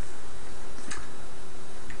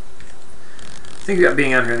 I think that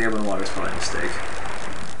being out here in the open water is probably a mistake.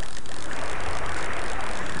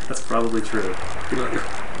 That's probably true.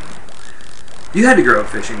 You had to grow up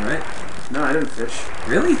fishing, right? No, I didn't fish.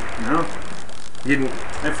 Really? No. You didn't?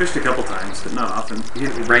 I fished a couple times, but not often. You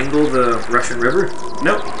didn't wrangle the Russian River?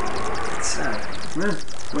 Nope. That's sad. Yeah.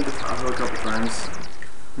 Went to Tahoe a couple times.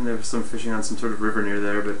 And there was some fishing on some sort of river near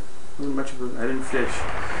there, but wasn't much of a... I didn't fish.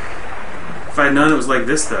 If I'd known it was like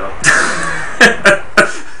this, though.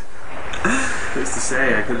 Who's to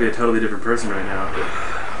say? I could be a totally different person right now.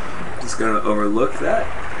 Just gonna overlook that.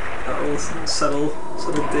 That little subtle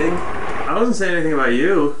dig. I wasn't saying anything about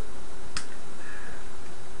you.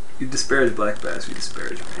 You disparage Black Bass, you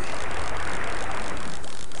disparage me.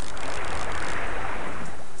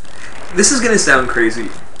 This is gonna sound crazy,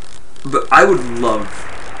 but I would love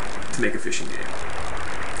to make a fishing game.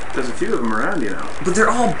 There's a few of them around, you know. But they're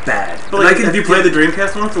all bad. But like, have you played the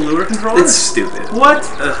Dreamcast one with the lure controller? It's stupid. What?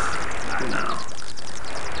 No.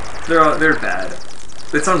 They're bad.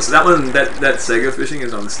 It's on that Sega fishing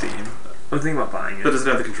is on Steam. I'm thinking about buying it. But does it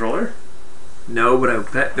have the controller? No, but I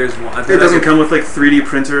bet there's one. It doesn't come with like 3D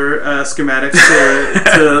printer schematics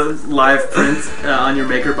to live print on your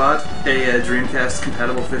MakerBot a Dreamcast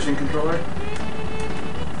compatible fishing controller.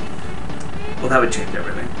 Well, that would change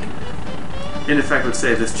everything. And in fact, would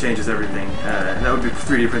say this changes everything. That would be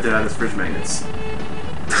 3D printed out as fridge magnets.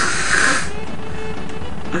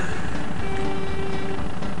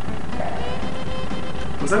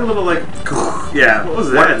 Was that a little like... Yeah. What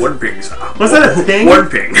was that? One ping. Was that a ping? One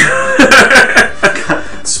ping.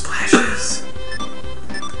 Splashes.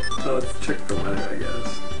 Oh, let's check the weather, I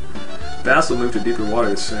guess. Bass will move to deeper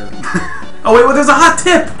waters soon. Oh wait, well, there's a hot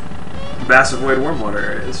tip! Bass avoid warm water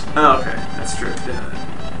areas. Oh, okay. That's true. Yeah.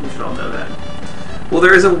 We should all know that. Well,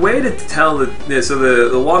 there is a way to tell that. Yeah, so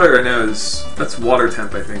the water I know is that's water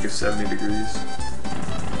temp. I think is 70 degrees,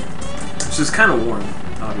 which is kind of warm.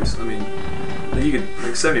 Obviously, I mean, you could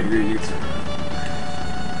like 70 degrees. You could.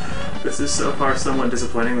 This is so far somewhat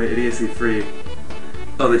disappointingly idiocy free.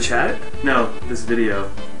 Oh, the chat? No, this video.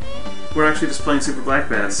 We're actually just playing Super Black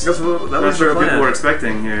Bass. That was what people were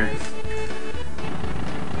expecting here.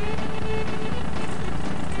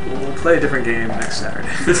 We'll play a different game next Saturday.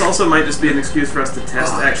 This also might just be an excuse for us to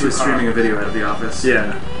test actually streaming a video out of the office.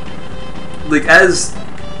 Yeah. Like, as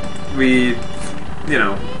we, you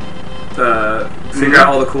know, figure out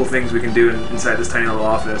all the cool things we can do inside this tiny little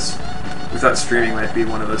office, we thought streaming might be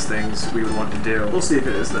one of those things we would want to do. We'll see if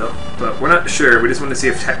it is, though. But we're not sure. We just want to see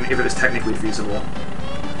if it is technically feasible.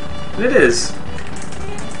 And it is.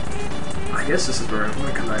 I guess this is where I'm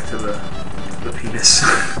going to come back to the penis.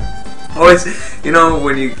 Always, you know,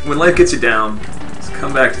 when life gets you down, just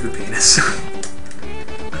come back to the penis.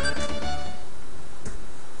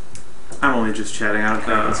 I'm only just chatting. I don't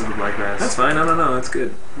care about Super Black Bass. That's fine. No, that's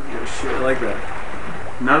good. Shit. I like that.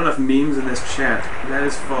 Not enough memes in this chat. That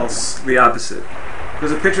is false. The opposite.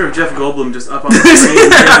 There's a picture of Jeff Goldblum just up on the screen the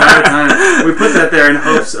entire time. We put that there in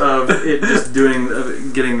hopes of it just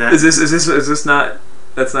getting that. Is this not?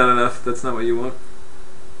 That's not enough. That's not what you want.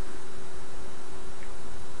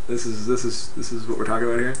 This is what we're talking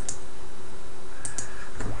about here.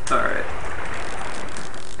 All right.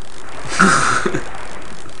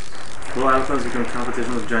 Will Alphonse become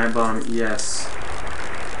competition with Giant Bomb? Yes.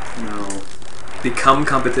 No. Become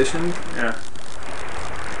competition? Yeah.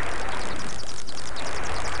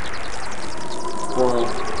 Well,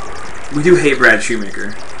 we do hate Brad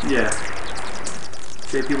Shoemaker. Yeah.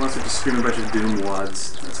 JP wants to just scream a bunch of doom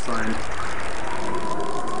wads. That's fine.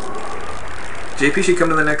 JP should come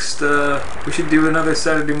to the next, we should do another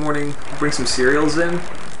Saturday morning, bring some cereals in.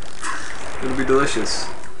 It'll be delicious.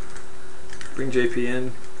 Bring JP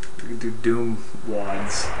in, we can do doom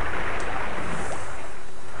wads.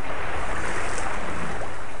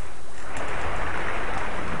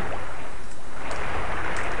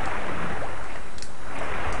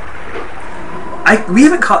 We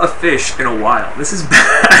haven't caught a fish in a while. This is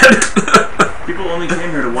bad. People only came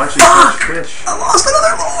here to watch you catch fish. I lost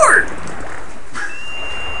another lord!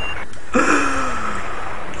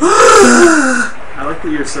 I like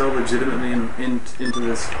that you're so legitimately into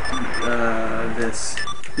this. This.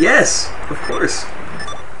 Yes, of course.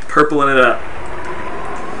 Purpling it up.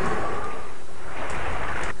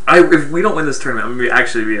 If we don't win this tournament, I'm gonna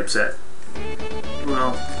actually be upset.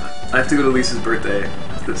 Well, I have to go to Lisa's birthday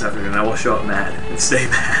this afternoon. I will show up mad and stay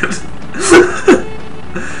mad.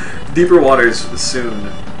 Deeper waters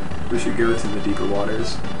soon. We should go to the deeper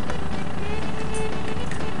waters.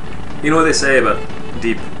 You know what they say about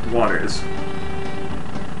deep waters?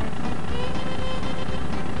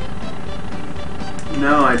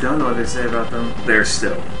 no, I don't know what they say about them. They're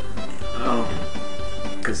still. Oh.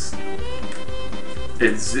 Because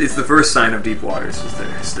it's the first sign of deep waters is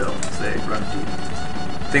they're still. They run deep.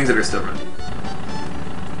 Things that are still running.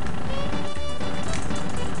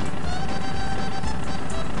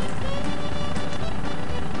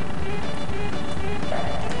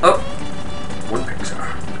 Oh! One ping, sir.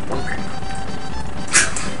 One ping.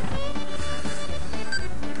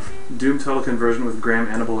 Doom Total Conversion with Graham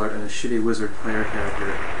Annabelart and a shitty wizard player character.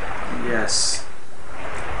 Yes.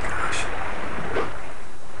 Gosh.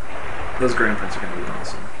 Those grandparents are going to be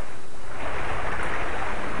awesome.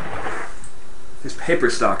 There's paper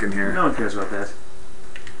stock in here. No one cares about that.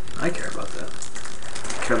 I care about that.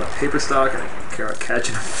 I care about paper stock and I care about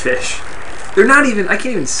catching a fish. They're not even... I can't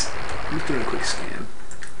even... I'm just doing a quick scan.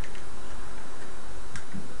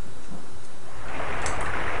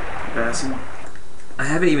 Bassin? I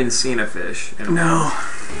haven't even seen a fish in a No.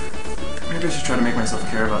 Maybe I should try to make myself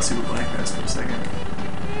care about Super Black Bass for a second.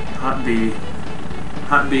 Hot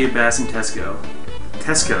B, Bass, and Tesco.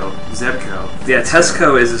 Tesco? Zebco. Yeah,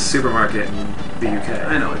 Tesco is a supermarket in the UK.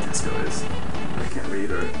 I know what Tesco is. I can't read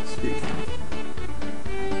or speak.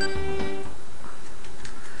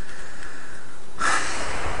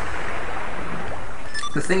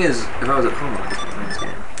 The thing is, if I was at home, I'd just be playing this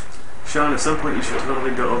game. Sean, at some point you should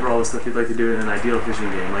totally go over all the stuff you'd like to do in an ideal fishing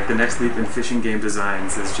game, like the next leap in fishing game design,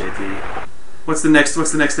 says JP. What's the next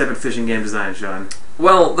step in fishing game design, Sean?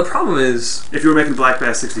 Well, the problem is... If you were making Black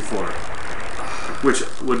Bass 64, which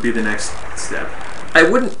would be the next step? I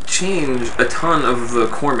wouldn't change a ton of the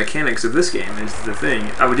core mechanics of this game, is the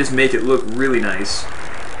thing. I would just make it look really nice.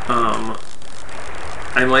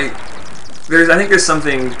 I might... I think there's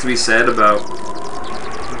something to be said about...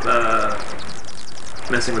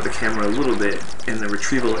 messing with the camera a little bit in the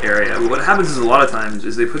retrieval area. What happens is a lot of times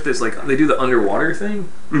is they put this, like, they do the underwater thing,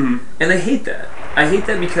 and I hate that. I hate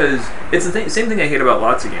that because it's the same thing I hate about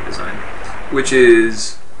lots of game design, which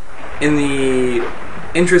is in the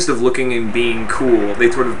interest of looking and being cool,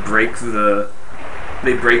 they sort of break the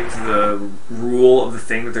rule of the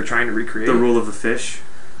thing that they're trying to recreate. The rule of the fish?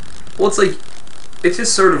 Well, it's like, it's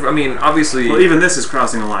just sort of, I mean, obviously... Well, even this is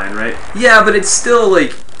crossing a line, right? Yeah, but it's still,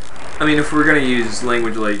 like, I mean, if we're going to use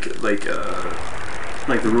language like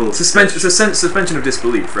the rule of suspension of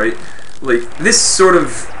disbelief, right? Like, this sort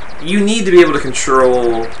of, you need to be able to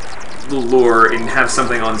control the lure and have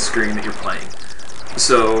something on screen that you're playing.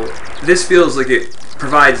 So, this feels like it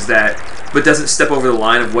provides that, but doesn't step over the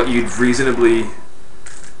line of what you'd reasonably...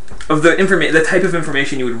 of the type of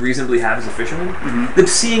information you would reasonably have as a fisherman. The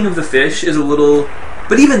seeing of the fish is a little...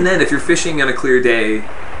 But even then, if you're fishing on a clear day...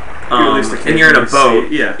 and you're in a boat,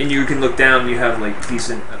 and you can look down, and you have like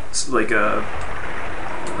decent, sunglasses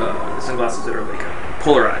that are like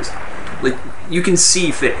polarized. Like you can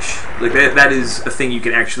see fish. Like that is a thing you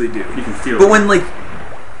can actually do. You can feel. But when like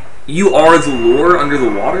you are the lure under the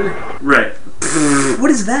water, right? What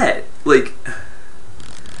is that? Like,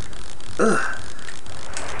 ugh.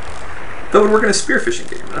 That would work in a spearfishing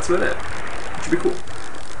game. That's about it. It should be cool.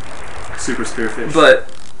 Super spearfish. But.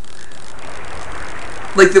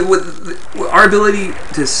 Like, our ability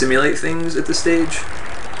to simulate things at this stage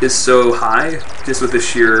is so high, just with the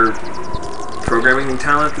sheer programming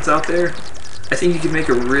talent that's out there. I think you could make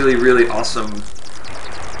a really, really awesome,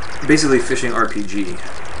 basically fishing RPG.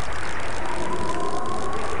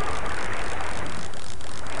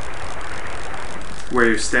 where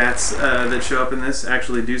your stats that show up in this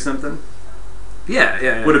actually do something?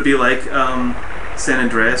 Yeah. Would it be like San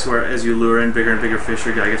Andreas, where as you lure in bigger and bigger fish,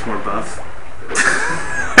 your guy gets more buff?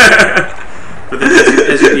 But then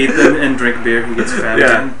as you eat them and drink beer, he gets fat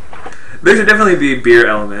again? There should definitely be a beer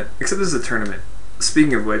element, except this is a tournament.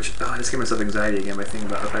 Speaking of which, I just gave myself anxiety again by thinking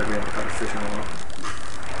about if I haven't caught a fish in a while.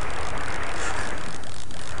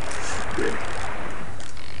 Good.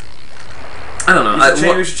 I don't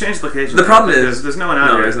know. We should change the location. The problem is... There's no one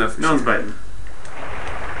out here. There's no fish. No one's biting.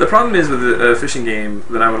 The problem is with a fishing game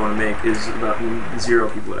that I would want to make is about 0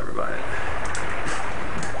 people would ever buy it.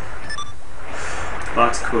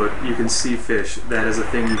 Box quote, you can see fish. That is a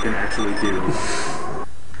thing you can actually do.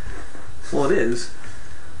 Well, it is.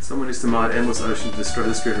 Someone needs to mod Endless Ocean to destroy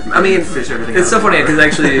the spirit of fish everything. It's so funny because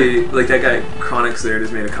actually, like that guy Chronix there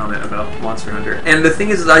just made a comment about Monster Hunter, and the thing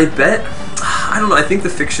is, I bet, I don't know, I think the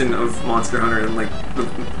fiction of Monster Hunter and like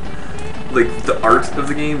the art of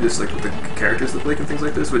the game, just like what the characters look like and things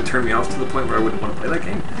like this, would turn me off to the point where I wouldn't want to play that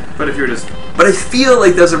game. But if you're just, but I feel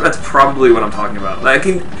like that's probably what I'm talking about. Like I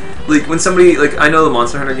can, like when somebody like I know the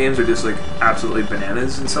Monster Hunter games are just like absolutely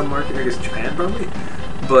bananas in some market, I guess Japan probably,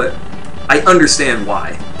 but I understand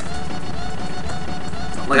why.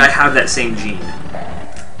 Like, I have that same gene.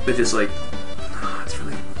 But just like, it's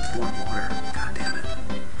really warm water. God damn it.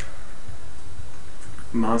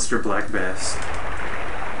 Monster black bass.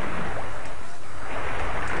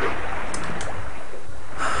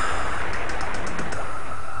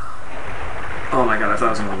 Oh my god, I thought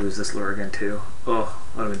I was going to lose this lure again, too. Oh,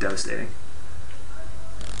 that would have been devastating.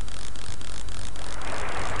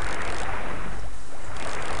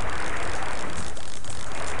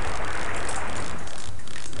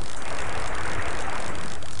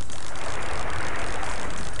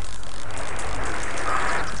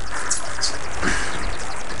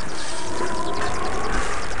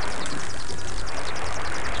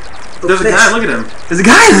 There's a guy, look at him. There's a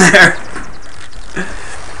guy in there!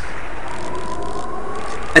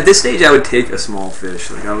 At this stage, I would take a small fish.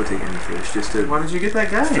 Like, I would take any fish just to... Why did you get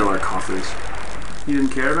that guy? Fill our coffers. He didn't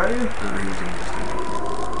care about you? He was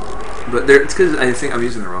interested. But it's because I think I'm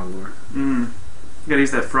using the wrong lure. You gotta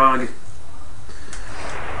use that frog.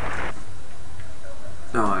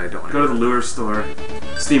 No, I don't want to. Go to the lure store.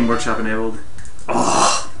 Steam Workshop enabled.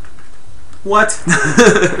 Oh! What?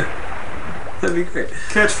 That'd be great.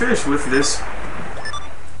 Catch fish with this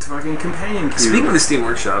fucking companion cube. Speaking of the Steam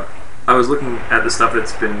Workshop, I was looking at the stuff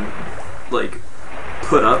that's been, like,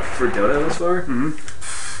 put up for Dota thus far. Mm-hmm.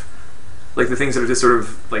 Like, the things that are just sort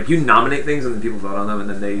of, like, you nominate things and then people vote on them and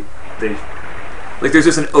then they like, there's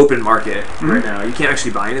just an open market right now. You can't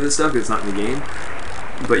actually buy any of this stuff because it's not in the game,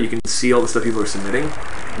 but you can see all the stuff people are submitting.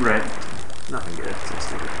 Right. Nothing good. It's so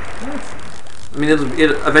stupid. I mean,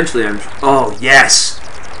 it eventually, oh, yes!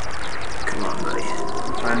 Come on, buddy. You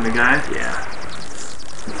finding the guy? Yeah.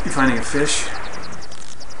 You finding a fish?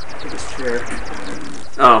 Look at this chair.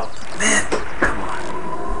 Oh, man. Come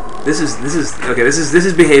on. This is okay, this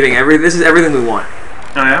is behaving this is everything we want.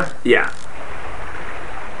 Oh yeah? Yeah.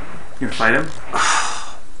 You gonna fight him?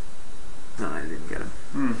 No, I didn't get him.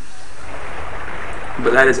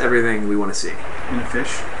 But that is everything we want to see. In a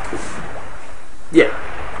fish? Yeah.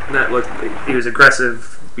 That looked like he was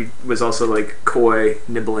aggressive. He was also like coy,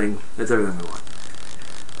 nibbling. That's everything we want.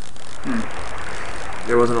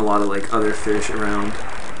 There wasn't a lot of like other fish around.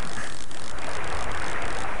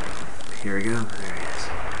 Here we go. There he is.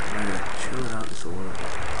 I'm gonna chill it out just a little bit.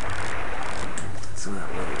 Some of that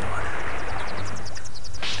little one.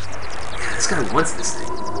 Yeah, this guy wants this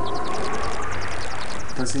thing.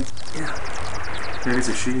 Does he? Yeah. Maybe it's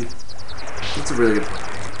a she. That's a really good point.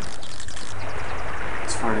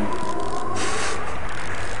 It's farting.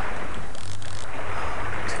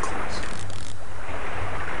 Too close.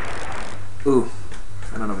 Ooh.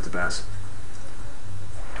 I don't know if it's a bass.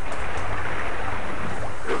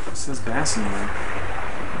 It says bass in there.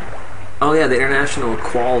 Oh yeah, the international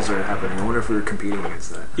quals are happening. I wonder if we were competing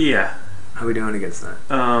against that. Yeah. How are we doing against that?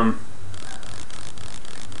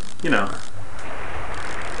 You know.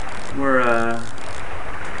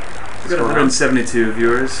 We've got 172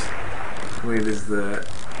 viewers. Wait, is the...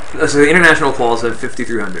 So the international quals have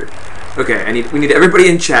 5,300. Okay, we need everybody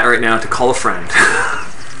in chat right now to call a friend.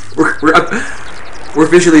 We're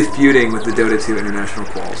visually feuding with the Dota 2 international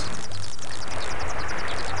quals.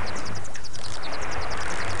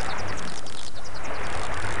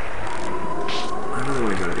 I really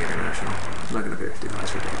want to go to the international. I'm not going to pay $50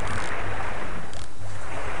 for it.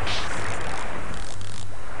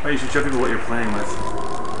 Oh, you should show people what you're playing with.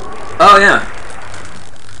 Oh, yeah.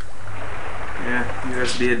 Yeah,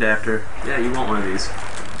 USB adapter. Yeah, you want one of these.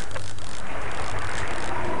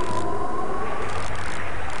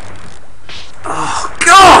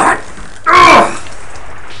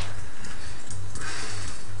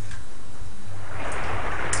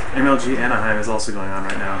 LG Anaheim is also going on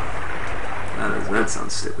right now. That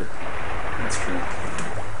sounds stupid. That's true.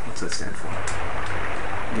 What's that stand for?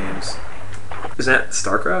 Games. Is that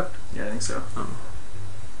StarCraft? Yeah, I think so. Oh.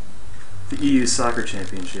 The EU Soccer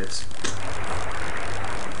Championships.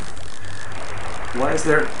 Why is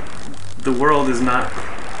there... The world is not...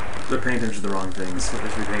 They're paying attention to the wrong things. What they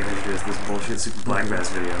should be paying attention to is this bullshit Super Black Bass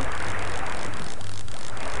video.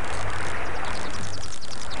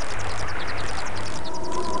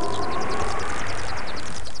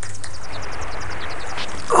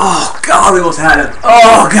 Oh God, we almost had him.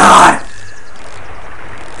 Oh God.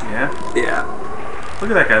 Yeah? Yeah. Look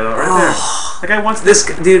at that guy though, right there. That guy wants this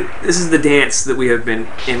dude. This is the dance that we have been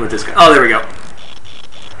in with this guy. Oh, there we go.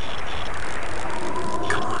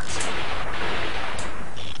 Come on.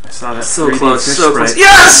 I saw that. So 3D close. fish So sprite. close.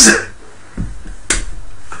 Yes.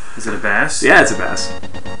 Is it a bass? Yeah, it's a bass.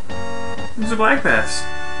 It's a black bass.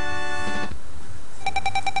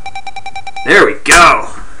 There we go.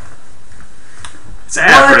 It's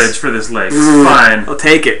average for this lake. It's fine. I'll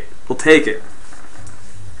take it. We'll take it.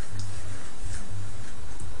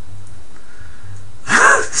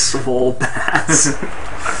 Swole bass.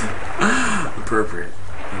 Appropriate.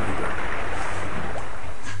 I like that.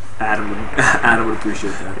 Adam would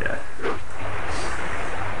appreciate that. Yeah.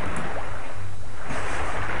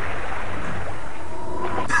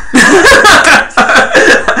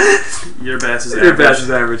 Your bass is average. Your bass is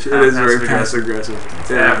average. It is very passive aggressive.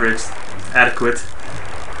 It's average. Adequate.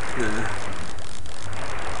 Yeah.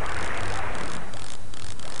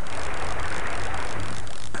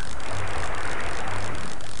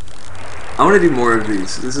 I want to do more of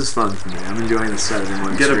these. This is fun for me. I'm enjoying this Saturday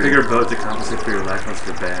morning. Get a stream. bigger boat to compensate for your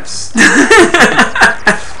lackluster bass.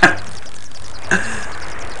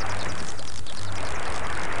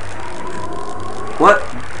 What?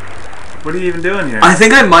 What are you even doing here? I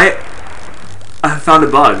think I might have found a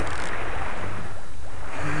bug.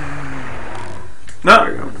 No!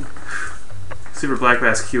 There we go. Super Black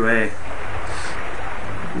Bass QA.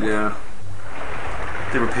 Yeah.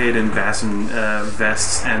 They were paid in bass and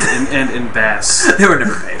vests and in bass. They were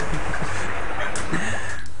never paid.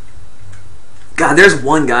 God, there's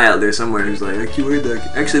one guy out there somewhere who's like, I QA'd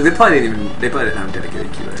that. Actually, they probably didn't have a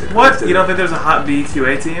dedicated QA. What? You don't think there's a hot B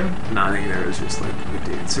QA team? No, I think there was just like the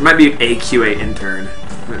dudes. There might be a QA intern.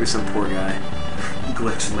 Maybe some poor guy.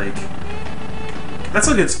 Glitch Lake. That's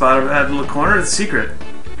a good spot over that little corner. It's secret.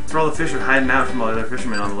 It's where all the fish are hiding out from all the other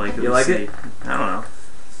fishermen on the lake. You like it? I don't know.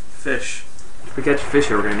 Fish. If we catch a fish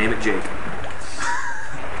here, we're gonna name it Jake.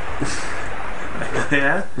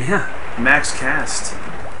 Yeah? Yeah. Max Cast.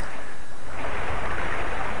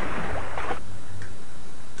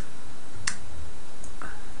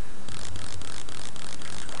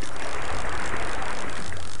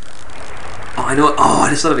 Oh, I know. Oh, I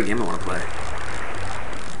just thought of a game I want to play.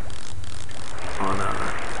 On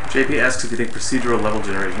JP asks if you think procedural level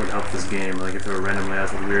generation would help this game, like if there were random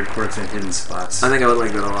layouts with weird quirks and hidden spots. I think I would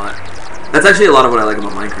like that a lot. That's actually a lot of what I like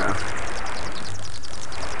about Minecraft.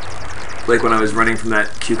 Like when I was running from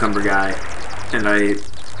that cucumber guy, and I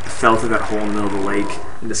fell through that hole in the middle of the lake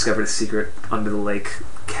and discovered a secret under the lake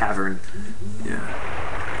cavern. Yeah.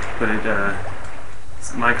 But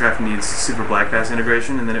Minecraft needs Super Black Bass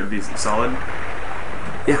integration, and then it would be solid.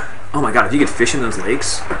 Yeah. Oh my god, if you could fish in those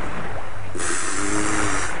lakes.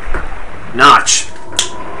 Notch.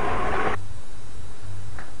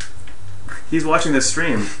 He's watching this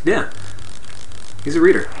stream. Yeah. He's a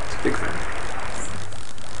reader. He's a big fan.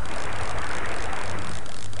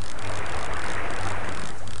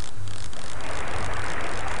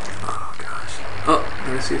 Oh gosh. Oh,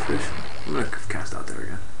 did I see a fish? I'm gonna cast out there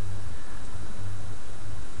again.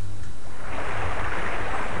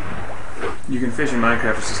 You can fish in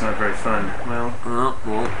Minecraft, it's just not very fun. Well,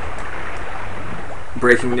 Well.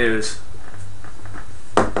 Breaking news.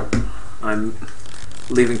 I'm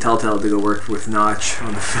leaving Telltale to go work with Notch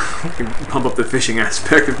on the pump up the fishing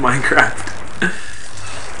aspect of Minecraft.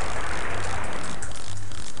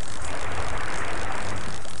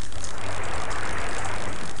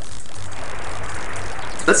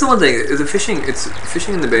 That's the one thing. The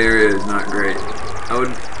fishing in the Bay Area is not great.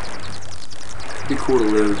 It'd be cool to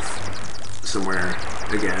live somewhere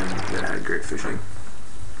again that had great fishing.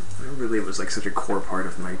 It really was like such a core part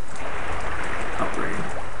of my upbringing.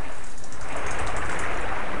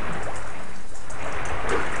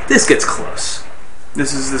 This gets close.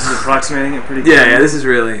 this is approximating it pretty good. Yeah, this is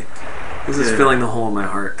really... This is filling the hole in my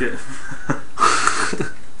heart. Good.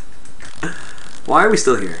 Why are we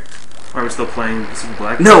still here? Why are we still playing Super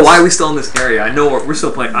Black Bass? No, why are we still in this area? I know we're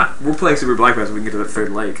still playing... we're playing Super Black Bass when we can get to that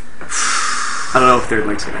third lake. I don't know if third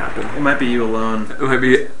leg's gonna happen. It might be you alone. It might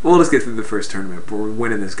be. We'll just get through the first tournament, but we're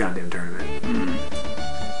winning this goddamn tournament.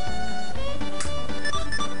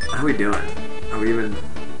 How are we doing? Are we even?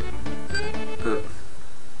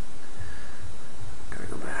 Gotta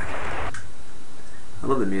go back. I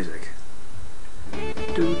love the music.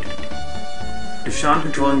 Is Sean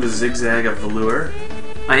controlling the zigzag of the lure?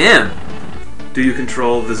 I am. Do you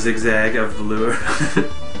control the zigzag of the lure?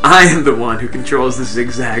 I am the one who controls the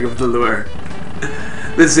zigzag of the lure.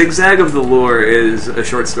 The zigzag of the lure is a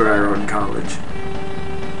short story I wrote in college.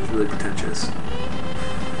 It's really pretentious.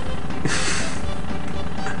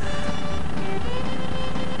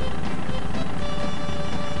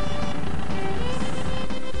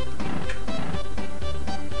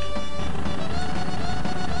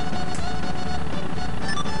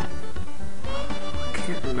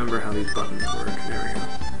 How these buttons work. There we go.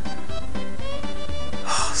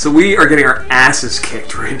 So we are getting our asses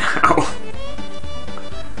kicked right now.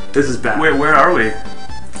 This is bad. Where are we?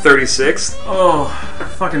 36th? Oh,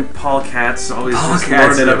 fucking Paul Katz always Paul just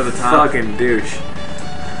Katz lording it over the top. Fucking douche.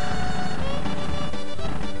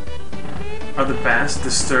 Are the bass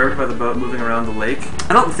disturbed by the boat moving around the lake?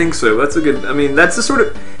 I don't think so. That's a good. I mean, that's the sort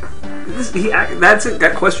of.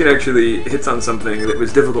 That question actually hits on something that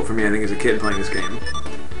was difficult for me, I think, as a kid playing this game.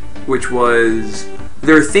 Which was,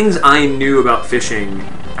 there are things I knew about fishing,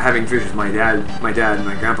 having fished with my dad and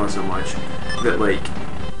my grandpa so much, that like,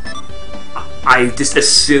 I just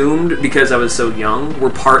assumed because I was so young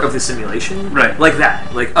were part of the simulation. Right. Like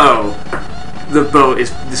that. Like, oh, the boat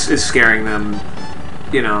is scaring them,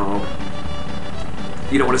 you know,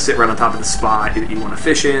 you don't want to sit right on top of the spot that you want to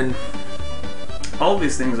fish in. All of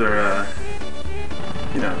these things are,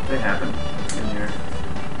 you know, they happen in here.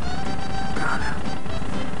 God.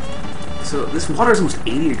 So this water is almost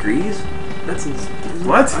 80 degrees? That's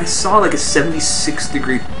what? I saw like a 76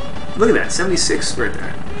 degree. Look at that, 76 right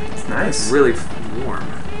there. It's nice. It's really warm.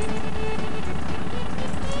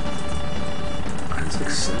 It's like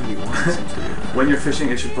 71. When you're fishing,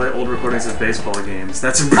 you should play old recordings of baseball games.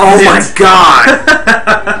 That's brilliant. Oh my god!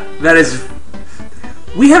 That is.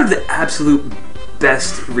 We have the absolute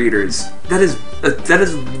best readers. That is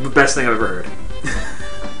the best thing I've ever heard.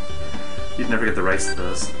 You'd never get the rights to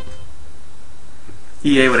those.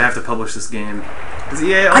 EA would have to publish this game. Is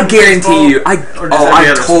EA? I guarantee you. I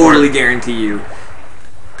totally sport? guarantee you.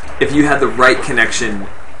 If you had the right connection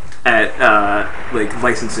at like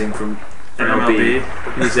licensing from MLB,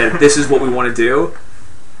 and you said this is what we want to do,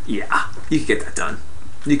 yeah, you could get that done.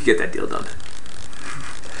 You could get that deal done.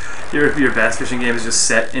 Your bass fishing game is just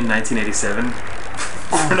set in 1987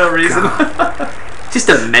 for no reason. Just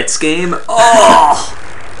a Mets game. Oh,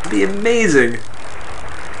 it'd be amazing.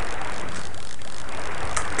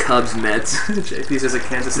 Cubs Mets. JP says a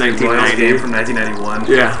Kansas City Royals game from 1991.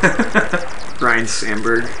 Yeah. Ryan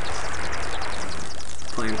Sandberg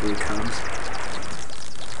playing for the Cubs.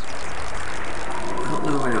 I don't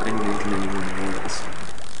know if I know anything connected with the Royals.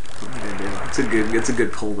 I don't think I do. It's a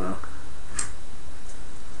good pull though.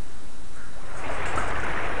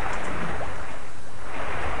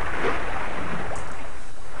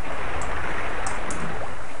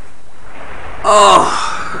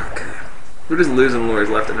 Oh, okay. We're just losing lures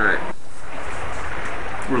left and right.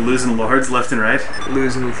 We're losing lords left and right.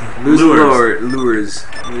 Losing Lures. lures.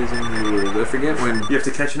 Losing lures. I forget when. You have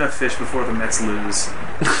to catch enough fish before the Mets lose.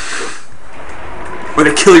 Or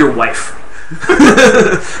to kill your wife.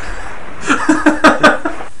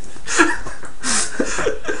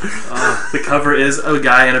 The cover is a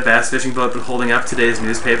guy in a bass fishing boat holding up today's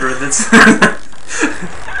newspaper. That's.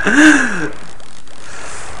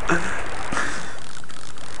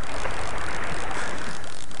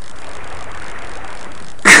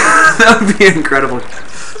 That would be incredible.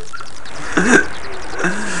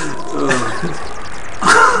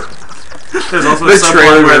 There's also a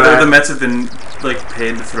subplot where the Mets have been like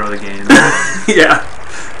paid to throw the game. Yeah.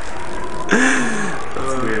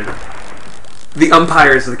 It's weird. The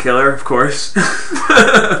umpire is the killer, of course.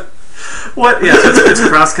 What? Yeah, so it's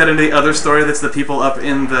cross-cut into the other story that's the people up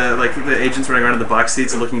in the, like, the agents running around in the box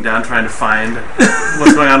seats and looking down trying to find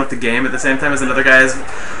what's going on with the game at the same time as another guy is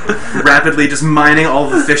rapidly just mining all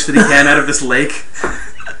the fish that he can out of this lake.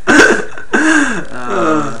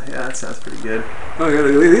 Yeah, that sounds pretty good. Oh, yeah,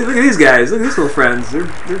 look at these guys. Look at these little friends. They're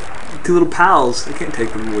two little pals. I can't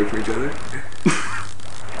take them away from each other.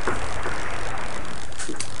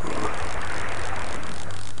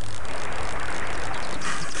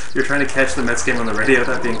 You're trying to catch the Mets game on the radio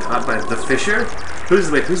without being caught by the fisher? Who's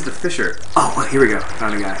the fisher? Oh, well, here we go.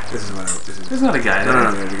 Found a guy. This is what I... There's not a guy there.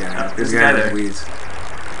 No, there's a guy. Oh, there's a guy there. in the weeds.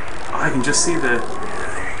 Oh, I can just see the...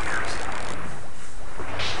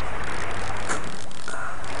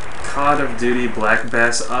 Call of Duty Black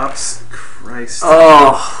Bass Ops. Christ.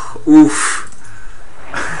 Oh, oof.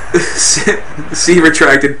 See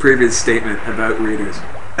retracted previous statement about readers.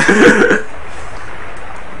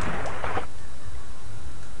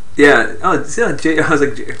 Yeah. Oh, yeah. I was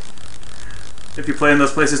like, If you play in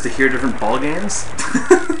those places to hear different ball games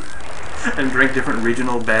and drink different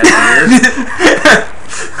regional bad beers.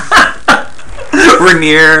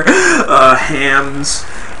 Rainier, Hams,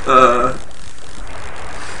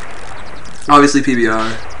 obviously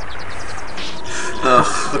PBR.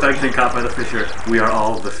 Without getting caught by the Fisher. We are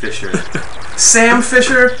all the Fisher. Sam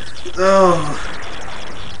Fisher? Oh.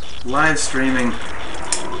 Live streaming.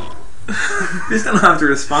 You just don't have to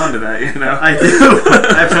respond to that, you know? I do.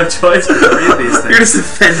 I have no choice but to read these things. You're just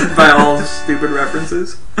offended by all stupid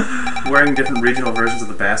references. Wearing different regional versions of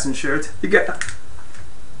the Bassin shirt. You got...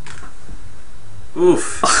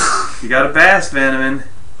 Oof. You got a bass, Vanaman.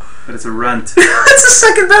 But it's a runt. That's the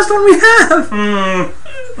second best one we have!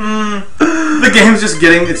 The game's just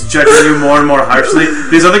it's judging you more and more harshly.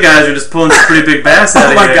 These other guys are just pulling some pretty big bass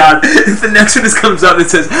out of here. Oh my god. If the next one just comes up and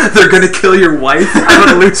says, they're gonna kill your wife, I'm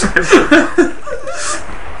gonna lose my mind.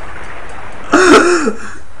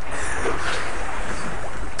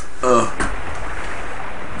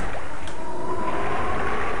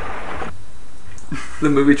 The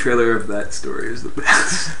movie trailer of that story is the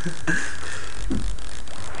best.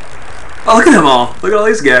 Oh, look at them all. Look at all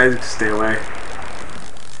these guys. Stay away.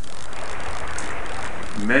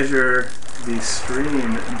 Measure the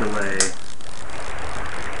stream delay.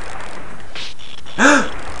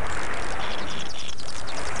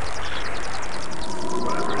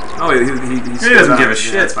 Whatever. Oh, he doesn't give a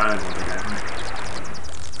shit. That's fine. I don't think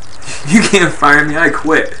you can't fire me. I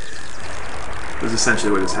quit. That's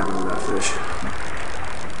essentially what just happened with that fish.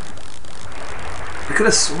 I could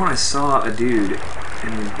have sworn I saw a dude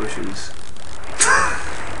in these bushes.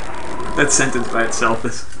 That sentence by itself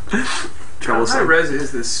is troublesome. How high res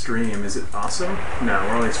is this stream? Is it awesome? No,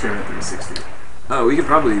 we're only streaming at 360. Oh, we could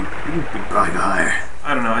probably go higher.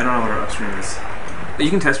 I don't know what our upstream is. You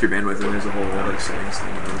can test your bandwidth, and there's a whole like settings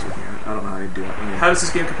thing that I was looking at. I don't know how you do it. How does this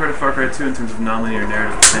game compare to Far Cry 2 in terms of non-linear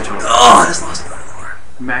narrative potential? Oh, I just lost my lore.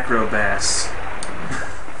 Macro bass.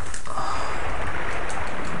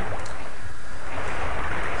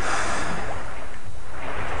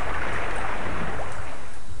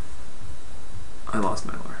 I lost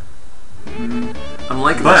my lore. I'm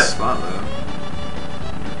liking this spot though.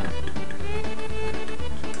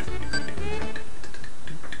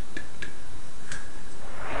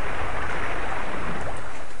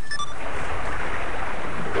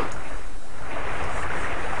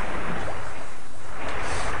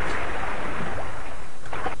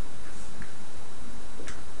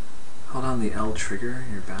 Hold on the L trigger,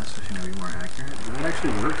 your bass fishing will be more accurate. Does that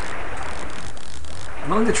actually work? I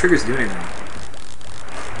don't think the triggers do anything.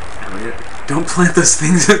 Elliot, don't plant those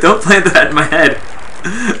things. Don't plant that in my head.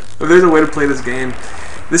 If there's a way to play this game.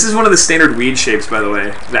 This is one of the standard weed shapes, by the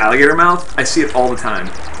way. The alligator mouth, I see it all the time.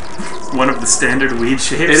 One of the standard weed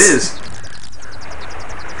shapes? It is.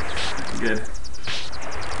 Good.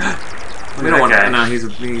 We don't want to. No, he's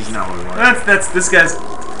not what we want. That's this guy's.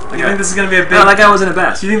 You think this is gonna be a big? No, that guy wasn't a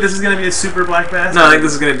bass. Do you think this is gonna be a super black bass? No, I think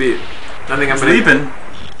this is gonna be. I think I'm gonna. Leaping.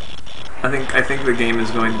 I think the game is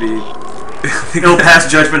going to be. It'll pass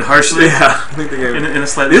judgment harshly. Yeah, I think the game. In a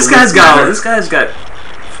slightly. This guy's got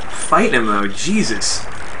fighting him though. Jesus,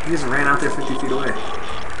 he just ran out there 50 feet away,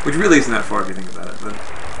 which really isn't that far if you think about it. But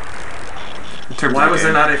in terms why of was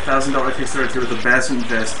there not a $1,000 Kickstarter with a bass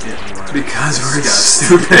invest? It was because we're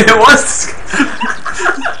stupid. It was.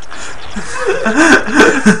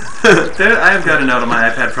 I've got a note on my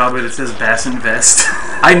iPad probably that says Bass Invest.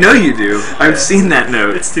 I know you do. I've seen that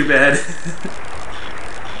note. It's too bad.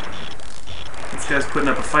 This guy's putting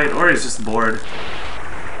up a fight, or he's just bored.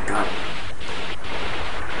 God.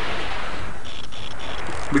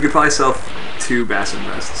 We could probably sell 2 Bass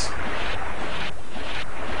Invests.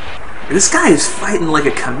 This guy is fighting like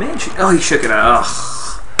a Comanche. Oh, he shook it out.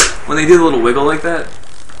 Ugh. When they do the little wiggle like that.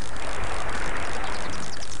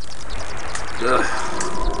 Ugh.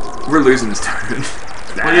 We're losing this tournament.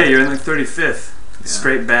 Well, yeah, you're in like 35th. Yeah.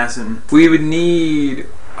 Straight Bassin. We would need...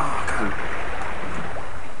 Oh, God.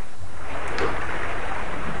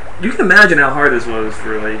 You can imagine how hard this was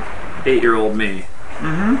for, like, 8-year-old me.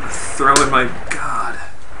 Mm-hmm. Throwing my... God.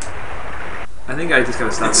 I think I just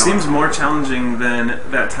gotta stop. It seems more challenging than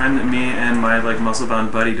that time that me and my, like,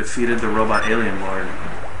 muscle-bound buddy defeated the robot alien lord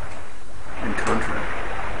in Contra.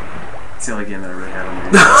 It's the only game that I really had on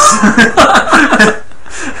my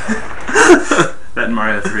that and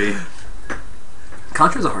Mario 3.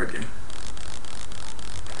 Contra's a hard game.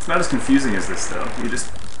 It's not as confusing as this, though. You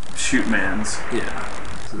just shoot mans.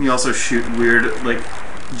 Yeah. You also shoot weird, like,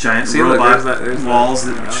 giant See, look, robot there's walls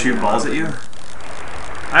that that shoot alligator balls at you.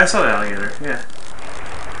 I saw the alligator, yeah.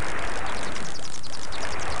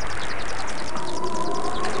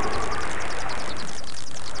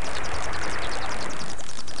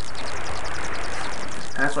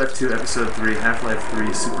 Half-Life 2 Episode 3, Half-Life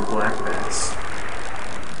 3 Super Black Bass.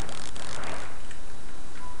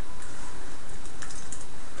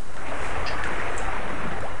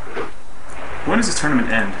 When does this tournament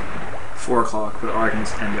end? 4 o'clock, but I can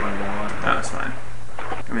just end it whenever I want. Oh, that's fine.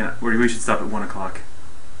 I mean, we should stop at 1 o'clock.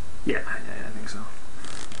 Yeah, I think so.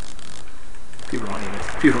 People don't need it.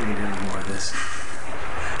 People don't need any more of this.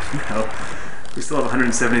 No. We still have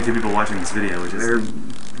 172 people watching this video, which is... They're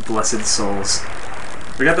blessed souls.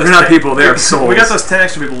 We got those They're not people, they're souls. We got those 10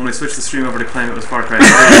 extra people when we switched the stream over to claim it was Far Cry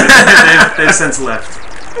 3. They've since left.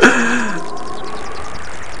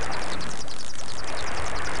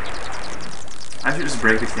 I should just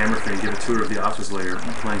break the camera for you and give a tour of the office while you're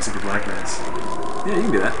playing Super Black Bass. Yeah, you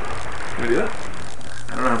can do that. You want to do that?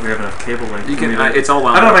 I don't know if we have enough cable length. You can. It's all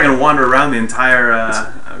wound I don't know up. if I can wander around the entire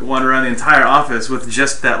office with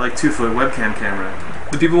just that like 2-foot webcam camera.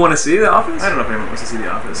 Do people want to see the office? I don't know if anyone wants to see the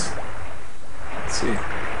office. Let's see.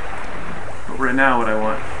 But right now, what I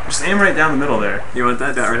want, just aim right down the middle there. You want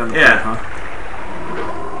that right on the Yeah. front, huh?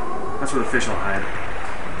 That's where the fish will hide.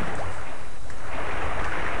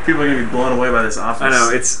 People are gonna be blown away by this office. I know,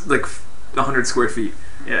 it's like 100 square feet.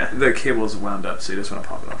 Yeah. The cable's wound up, so you just want to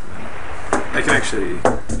pop it off of them. I can actually,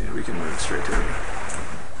 we can move straight to it.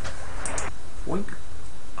 Wink.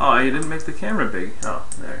 Oh, you didn't make the camera big. Oh,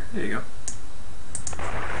 there. There you go.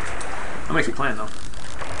 I'll make you plan though.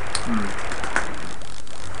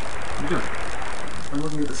 What are you doing? I'm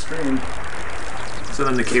looking at the stream. So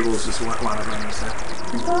then the cables just wound up around this side.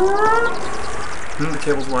 The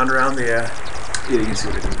cables wander around the. Yeah, you can see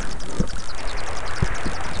what I did.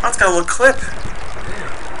 Oh, it's got a little clip.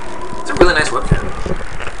 Yeah. It's a really nice webcam.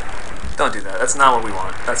 Don't do that. That's not what we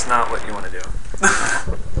want. That's not what you want to do.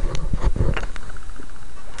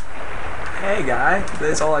 Hey, guy.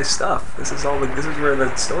 That's all my stuff. This is where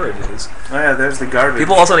the storage is. Oh yeah, there's the garbage.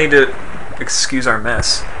 People also need to excuse our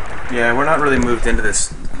mess. Yeah, we're not really moved into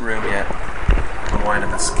this room yet. I'm winding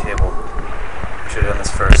this cable. Should have done this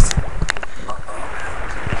first.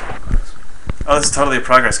 Oh, this is totally a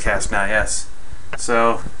progress cast now, yes.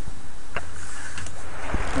 So,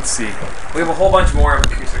 let's see. We have a whole bunch more of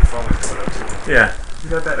acoustic foam we can put up too. Yeah. We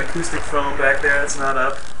got that acoustic foam back there that's not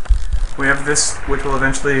up. We have this, which will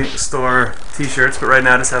eventually store t-shirts, but right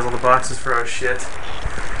now it just has all the boxes for our shit.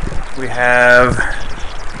 We have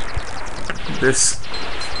this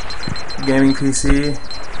gaming PC.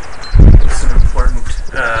 Some important,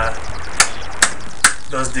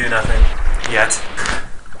 those do nothing yet.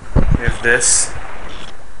 We have this,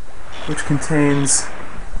 which contains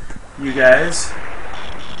you guys.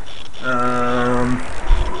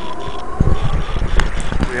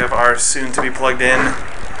 We have our soon-to-be plugged-in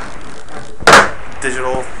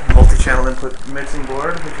digital multi-channel input mixing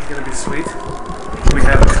board, which is going to be sweet. We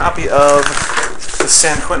have a copy of the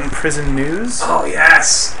San Quentin Prison News. Oh,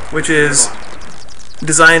 yes! Which is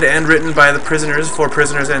designed and written by the prisoners, for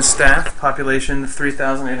prisoners and staff, population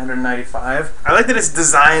 3,895. I like that it's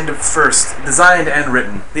designed and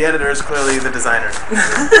written. The editor is clearly the designer.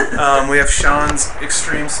 We have Sean's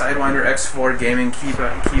Extreme Sidewinder X4 gaming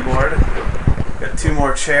keyboard. Got 2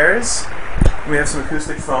 more chairs. We have some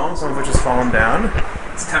acoustic foam, some of which has fallen down.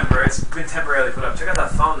 It's temporary. It's been temporarily put up. Check out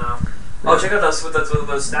that phone now. Oh, check out those what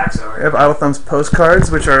those stacks are. We have Idle Thumb's postcards,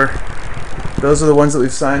 those are the ones that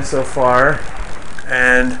we've signed so far.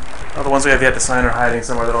 And all the ones we have yet to sign are hiding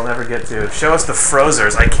somewhere that I'll never get to. Show us the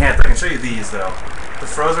Frozers. I can't. I can show you these, though. The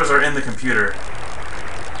Frozers are in the computer.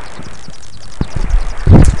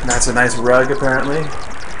 And that's a nice rug, apparently.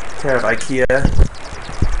 Care of IKEA.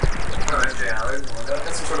 Oh, that's Jay Howard. Got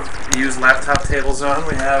some sort of used laptop tables on.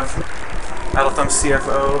 We have Idle Thumb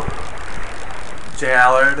CFO, Jay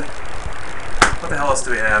Allard. What the hell else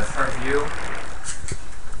do we have? Our view.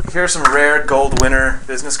 Here are some rare gold winner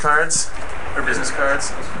business cards. Or business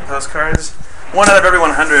cards, postcards. 1 out of every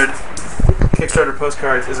 100 Kickstarter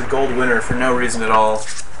postcards is a gold winner for no reason at all.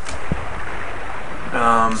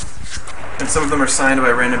 And some of them are signed by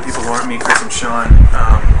random people who aren't me, Chris, and Sean.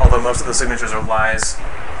 Although most of the signatures are lies.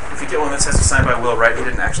 If you get one that says it's signed by Will Wright, he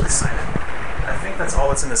didn't actually sign it. I think that's all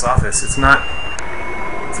that's in this office. It's not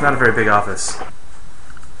a very big office.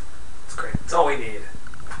 It's great. It's all we need.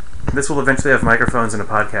 This will eventually have microphones and a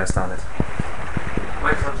podcast on it.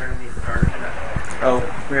 Microphones are underneath the car. Oh,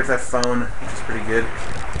 we have that phone, which is pretty good.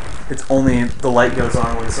 It's only the light goes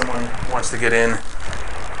on when someone wants to get in.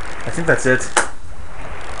 I think that's it.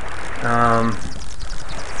 And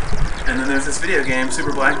then there's this video game,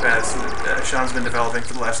 Super Black Bass, that Sean's been developing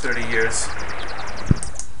for the last 30 years.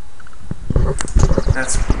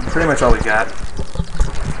 That's pretty much all we got.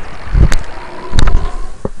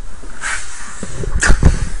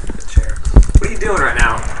 Chair. What are you doing right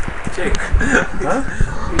now? Jake. Huh?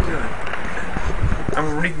 What are you doing? I'm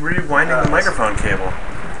rewinding the microphone cable.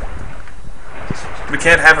 We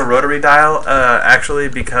can't have a rotary dial, actually,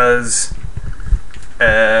 because... we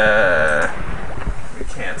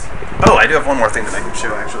can't. Oh, I do have one more thing that I can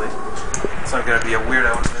show, actually. So I'm gonna be a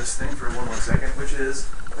weirdo into this thing for one more second, which is...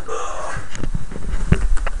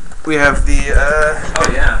 we have the, Oh,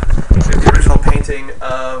 yeah. we have the original painting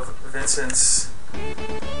of Vincent's...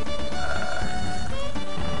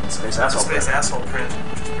 Space asshole print. asshole print,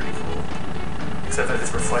 which is pretty cool. Except that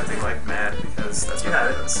it's reflecting like mad, because that's what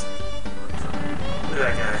it is. Look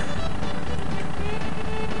at that guy.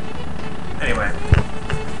 Anyway.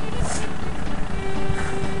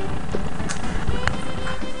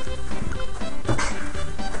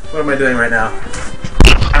 What am I doing right now?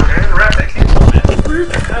 I'm going to wrap that cable on it.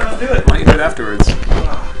 I'll do it. Why don't you do it afterwards?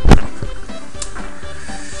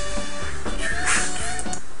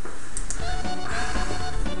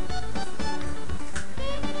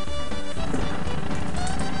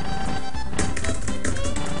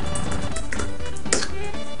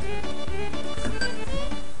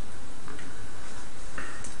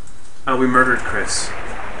 Oh, we murdered Chris.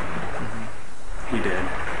 He did.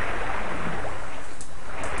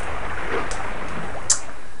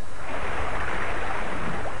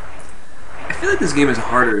 I feel like this game is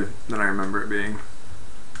harder than I remember it being.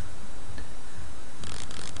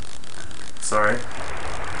 Sorry.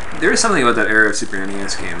 There is something about that era of Super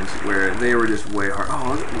NES games where they were just way hard.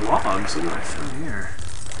 Oh, look at logs. Look what I found here.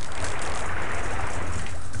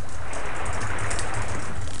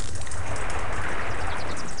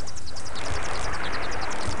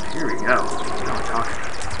 Here we go. Now we're talking.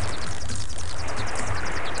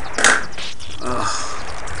 Ugh.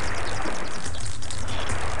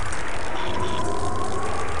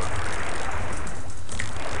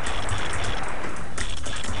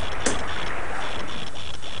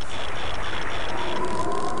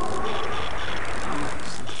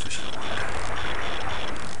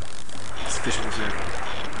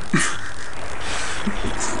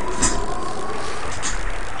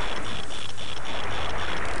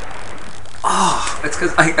 Oh, it's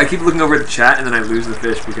because I keep looking over at the chat and then I lose the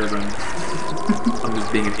fish because I'm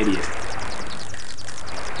just being an idiot.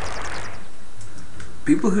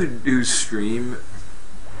 People who stream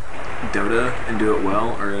Dota and do it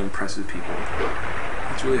well are impressive people.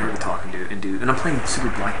 It's really hard to talk and do. And I'm playing Super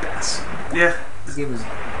Black Bass. Yeah. This game is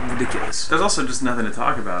ridiculous. There's also just nothing to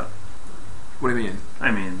talk about. What do you mean?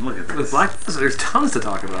 I mean, look at this. With Black Bass, there's tons to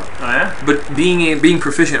talk about. Oh yeah? But being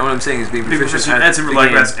proficient, what I'm saying is being proficient at Super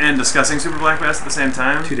Black Bass and discussing Super Black Bass at the same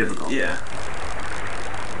time? Too difficult. Yeah.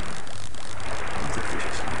 What's the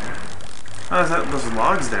fishes in here? Oh, those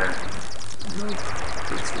logs there. Nope.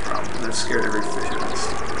 That's the problem. That scared every fish out of this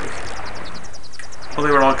stupid lake. Well,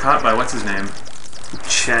 they were all caught by what's his name?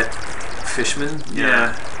 Chet Fishman?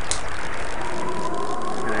 Yeah.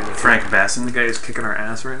 Frank Basson. The guy who's kicking our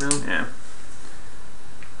ass right now? Yeah.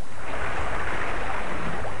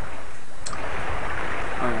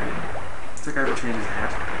 Alright. Does that guy ever change his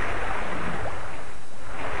hat?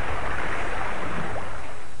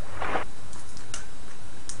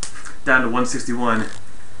 Down to 161.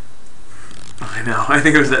 I know. I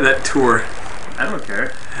think it was that tour. I don't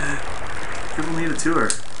care. People need a tour.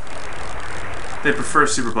 They prefer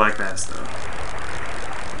Super Black Bass, though.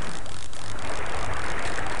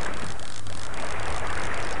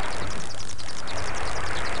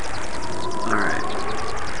 Alright.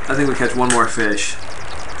 I think we catch one more fish.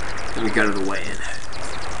 Then we go to the weigh-in.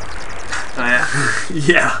 Oh, yeah?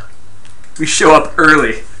 Yeah. We show up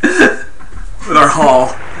early. With our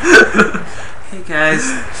haul. Hey, guys.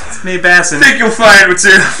 It's me, Basson. I think you'll find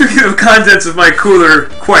the contents of my cooler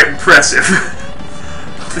quite impressive.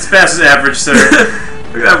 This bass is average, sir.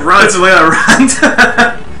 Look at that runt. That's the way I run.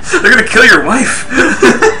 They're gonna kill your wife.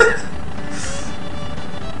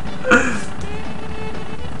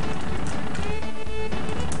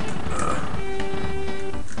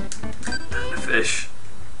 The fish.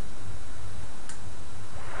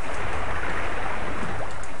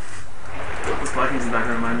 This Vikings is not going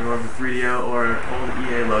to remind me more of a 3DO or an old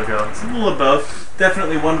EA logo. It's a little of both.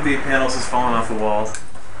 Definitely one of the panels has fallen off the wall.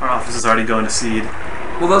 Our office is already going to seed.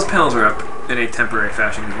 Well, those panels are up in a temporary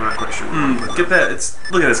fashion because we're not quite sure. Get that.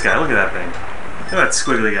 Look at this guy. Look at that thing. Look at that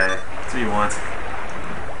squiggly guy. That's what you want.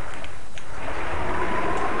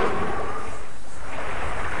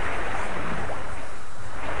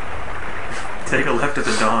 Take a Left at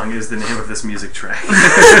the Dong is the name of this music track.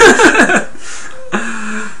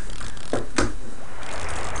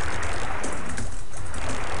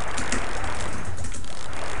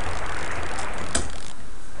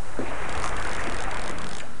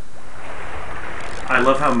 I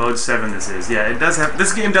love how mode 7 this is. Yeah, it does have.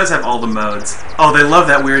 This game does have all the modes. Oh, they love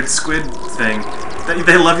that weird squid thing.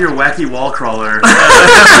 They love your wacky wall crawler.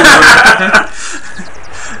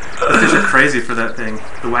 The fish are crazy for that thing.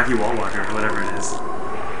 The wacky wall walker, or whatever it is.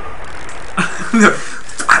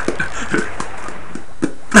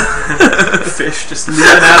 Fish just leaving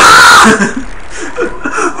out.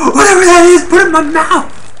 Whatever that is, put it in my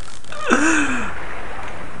mouth.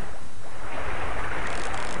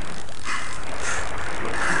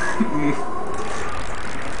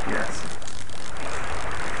 Yes.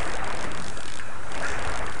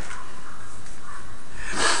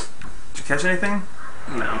 Did you catch anything?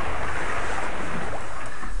 No.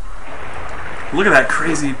 Look at that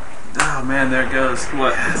crazy. Oh man, there it goes.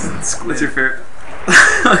 What? What's your favorite?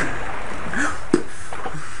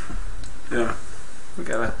 Yeah. We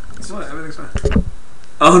gotta. It's fine. Everything's fine.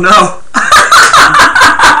 Oh no!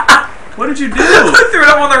 What did you do? I threw it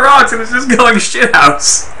up on the rocks and it's just going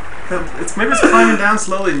shithouse. Maybe it's climbing down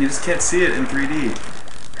slowly and you just can't see it in 3D.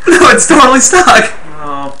 No, it's totally stuck.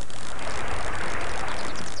 Oh.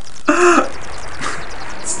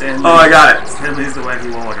 Stanley. Oh, I got it. Stanley's the wacky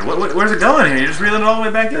wall walker. Where's it going here? You're just reeling it all the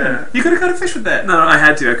way back in. You could have caught a fish with that. No, I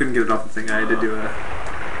had to. I couldn't get it off the thing. I had to do a.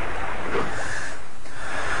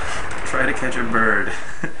 Try to catch a bird.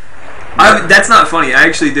 That's not funny. I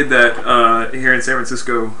actually did that here in San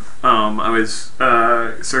Francisco. I was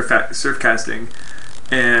surf casting,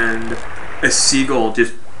 and a seagull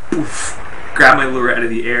just grabbed my lure out of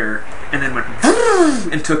the air and then went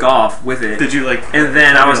and took off with it. Did you like? And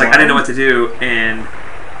then I was like, I didn't know what to do, and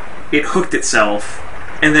it hooked itself,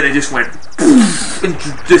 and then it just went and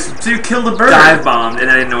just. So you killed a bird. Dive bombed,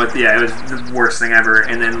 and I didn't know what. Yeah, it was the worst thing ever.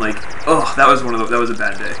 And then like, oh, that was that was a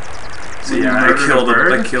bad day. So yeah, I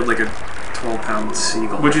killed like a 12-pound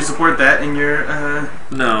seagull. Would you support that in your?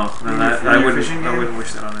 No, I wouldn't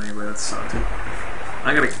wish that on anybody. That sucked.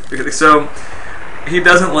 I gotta. So he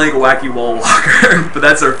doesn't like wacky wall walker, but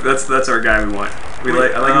that's our guy we want. We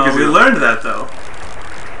learned that though.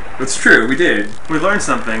 It's true. We did. We learned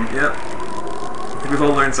something. Yep. I think we've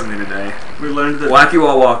all learned something today. We learned that wacky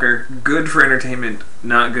wall walker, good for entertainment,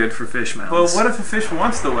 not good for fish mounts. Well, what if a fish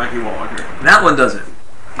wants the wacky wall walker? That one doesn't.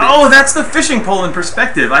 Oh, that's the fishing pole in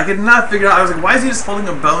perspective. I could not figure out. I was like, why is he just holding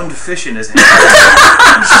a boned fish in his hand?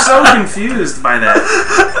 I'm so confused by that.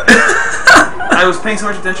 I was paying so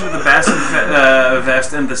much attention to the basset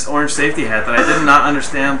vest and this orange safety hat that I did not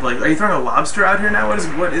understand. Like, are you throwing a lobster out here now?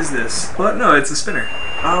 What is this? What? No, it's a spinner.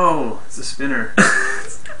 Oh, it's a spinner.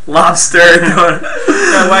 Lobster.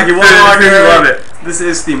 Wacky wall walker. You love it. This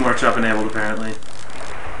is Steam Workshop enabled, apparently.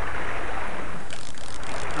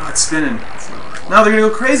 Oh, it's spinning. Now they're gonna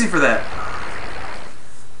go crazy for that.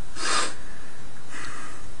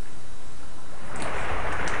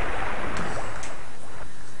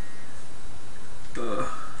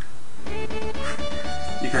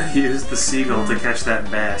 You gotta use the seagull to catch that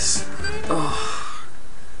bass. Oh,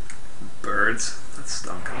 birds. That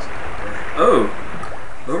stunk. Oh,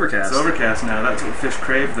 overcast. It's overcast now. That's what fish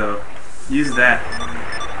crave, though. Use that.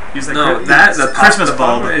 Use that. No, that's a Christmas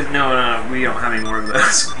bulb. No, we don't have any more of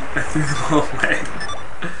those. I threw them all away.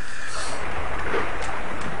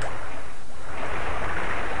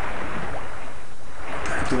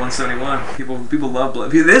 Back to 171. People love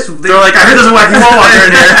blood. They're like, I heard there's a wacky wall walker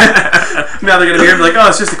in here. Now they're gonna be here and be like, oh,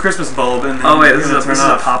 it's just a Christmas bulb. And oh wait, this is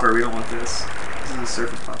a popper. We don't want this. This is a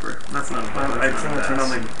surface popper. That's not a popper. I tried to turn on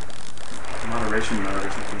like moderation mode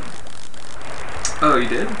or something. Oh, you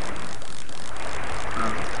did?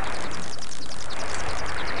 Oh.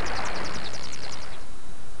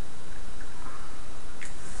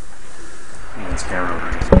 It's camera over.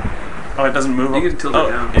 Oh, it doesn't move. You can tilt it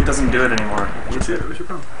down. It doesn't do it anymore. What's your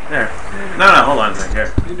problem? There. No, hold on a second. Here.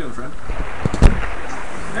 What are you doing, friend?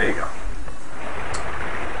 There you go.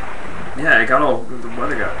 Yeah, the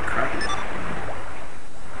weather got crappy.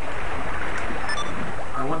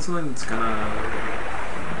 I want something that's gonna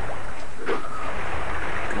go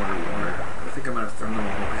underwater. I think I might have thrown them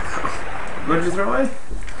all away though. What did you throw away?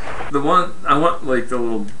 The one I want, like yeah.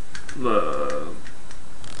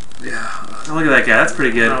 Oh, look at that guy. That's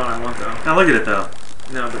pretty good. Not what I want though. Now look at it though.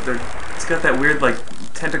 No, but it's got that weird like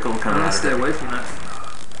tentacle coming out. I'm gonna stay away from that.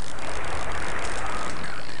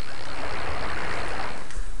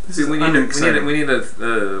 See, we need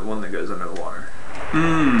a one that goes under the water.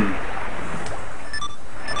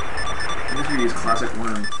 I think we use classic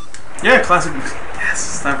worm. Yeah, classic. Yes. Yes,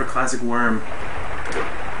 it's time for classic worm.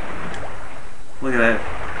 Look at that.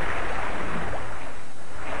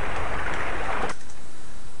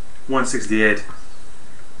 168.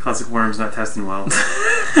 Classic worm's not testing well. Is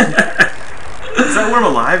that worm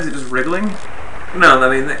alive? Is it just wriggling? No,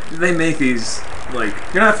 I mean they make these like.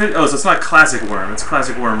 You're not. Oh, so it's not classic worm. It's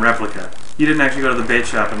classic worm replica. You didn't actually go to the bait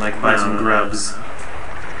shop and like buy some grubs.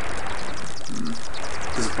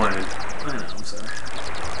 Disappointed. I know. I'm sorry.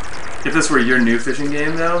 If this were your new fishing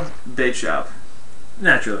game, though, bait shop.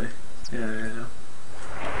 Naturally. Yeah.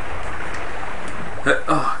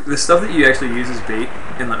 Oh, the stuff that you actually use as bait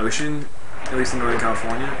in the ocean, at least in Northern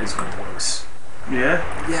California, is gross. Yeah?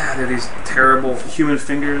 Yeah, they're these terrible human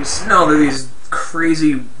fingers. No, they're these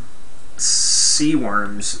crazy sea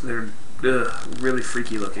worms. They're really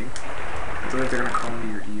freaky looking. I don't think they're gonna crawl into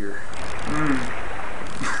your ear.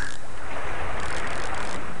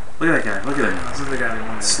 Look at that guy. Look at him. This is the guy we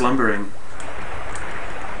wanted. Slumbering.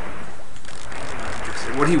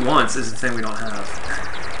 What he wants is the thing we don't have.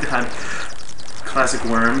 God. Classic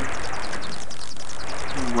worm.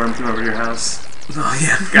 Worm came over to your house. Oh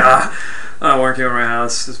yeah, God. Worm came over my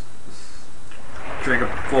house. Just drank a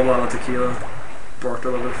full bottle of tequila. Barked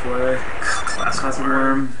all over the foyer. Classic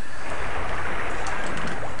worm.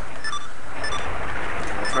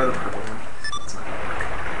 Okay, I'll try the purple one. That's not gonna work.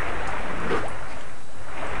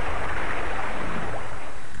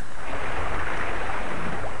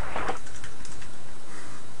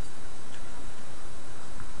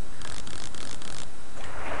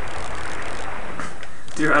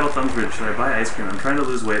 Dear Idle Thumbsbridge, should I buy ice cream? I'm trying to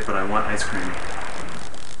lose weight, but I want ice cream.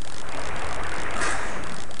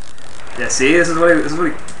 Yeah, see? This is what he...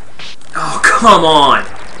 Oh, come on!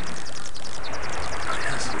 Oh,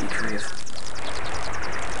 yeah, this is what you crave.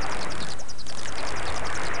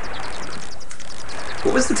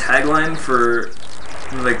 What was the tagline for,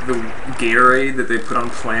 like, the Gatorade that they put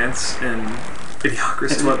on plants in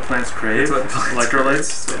Idiocracy? It's what plants crave? It's what plants Electrolytes?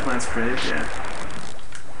 It's what plants crave, yeah.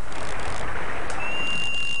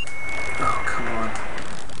 Oh, come on.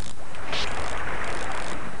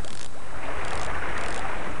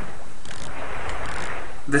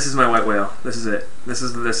 This is my white whale. This is it. This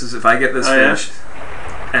is if I get this fish.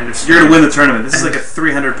 And you're gonna win the tournament. This is like a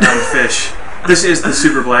 300-pound fish. This is the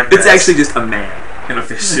super black bass. It's actually just a man in a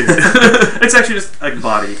fish suit. It's actually just a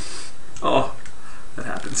body. Oh, that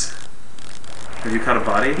happens. Have you caught a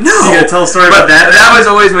body? No! You gotta tell a story about that? That was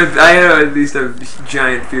always my... I used to have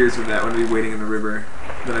giant fears with that when we'd be waiting in the river.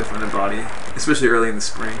 That I'd find a body. Especially early in the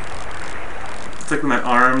spring. It's like when that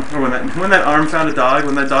arm... Or when that arm found a dog.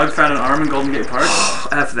 When that dog found an arm in Golden Gate Park.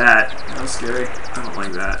 F that. That was scary. I don't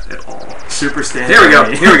like that at all. Super Stand Here we go.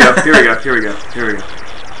 By Me. Here we go. Here we go. Here we go. Here we go.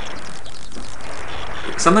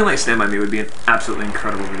 Something like Stand By Me would be an absolutely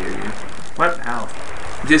incredible video game. What? How?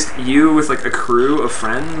 Just you with like a crew of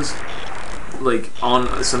friends, like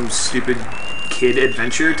on some stupid kid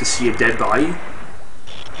adventure to see a dead body,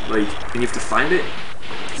 like, and you have to find it.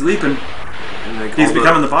 He's leaping. And like he's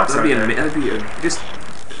becoming the box art. That'd be just.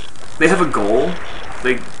 They have a goal.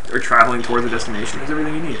 They are traveling towards a destination. There's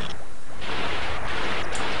everything you need.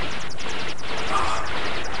 Oh,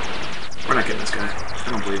 we're not getting this guy.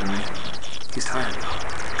 I don't believe in me. He's tired.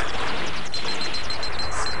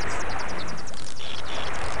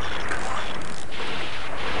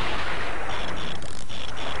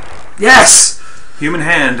 Yes! Human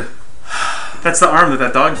hand. That's the arm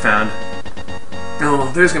that dog found.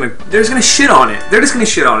 No, they're just gonna shit on it. They're just gonna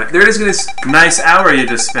shit on it. They're just gonna. Nice hour you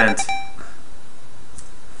just spent.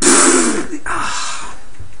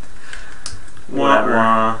 Wah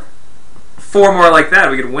wah. 4 more like that,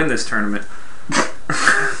 we could win this tournament.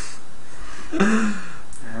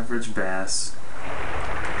 Average bass.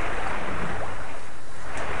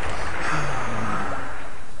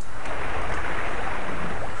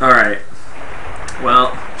 Alright.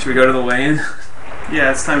 Well, should we go to the weigh-in?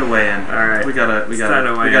 Yeah, it's time to weigh in. Alright. We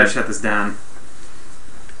gotta shut this down.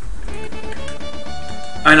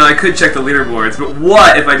 I know, I could check the leaderboards, but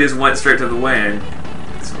what if I just went straight to the weigh-in?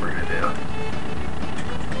 That's what we're gonna do.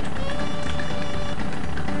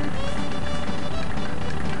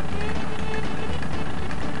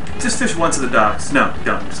 Just fish once at the docks. No,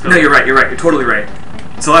 don't. Just go. No, you're right, you're totally right.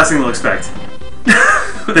 It's the last thing they'll expect.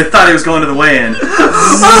 They thought he was going to the weigh-in. He's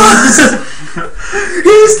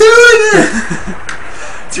doing it!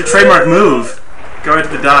 It's your trademark move. Go right to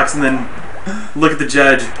the docks and then look at the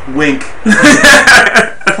judge, wink,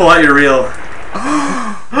 pull out your reel.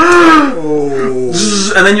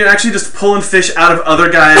 Oh. And then you're actually just pulling fish out of other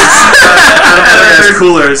guys'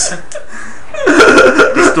 coolers.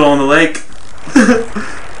 Just throw in the lake.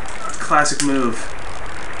 Classic move.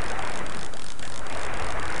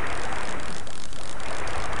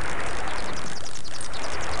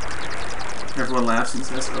 everyone laughs and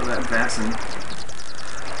says, "Oh, that Bassin."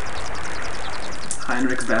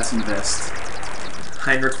 Heinrich Bassenvest.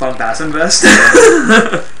 Heinrich von Bassenvest.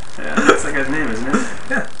 Yeah, that's that guy's name, isn't it?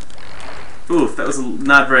 Yeah. Oof, that was a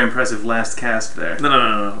not very impressive last cast there.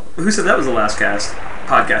 No. Who said that was the last cast?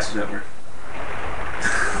 Podcast is over.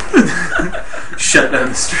 Shut down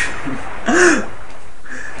the stream.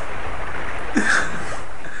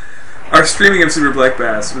 Our streaming of Super Black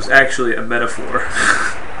Bass was actually a metaphor.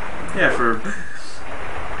 Yeah, for...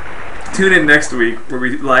 Tune in next week where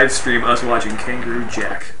we live stream us watching Kangaroo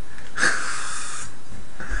Jack.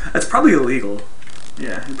 That's probably illegal.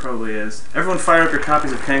 Yeah, it probably is. Everyone fire up your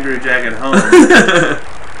copies of Kangaroo Jack at home.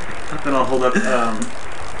 Then I'll hold up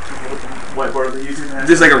whiteboard of the YouTube has.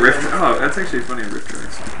 Just like a riff. Oh, that's actually funny, a riff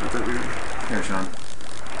tracks. Not that weird. Here, Sean.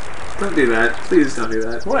 Don't do that. Please don't do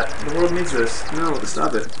that. What? The world needs this. No,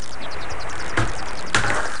 stop it.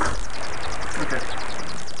 Okay.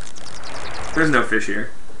 There's no fish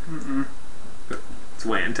here. Mm-mm. It's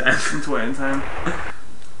weighing time. It's weighing time.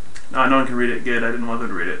 Oh, no one can read it. Good. I didn't want them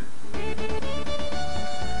to read it.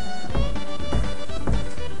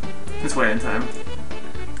 It's weighing time.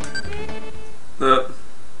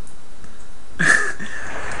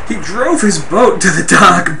 He drove his boat to the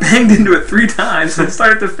dock, banged into it 3 times, and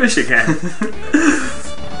started to fish again.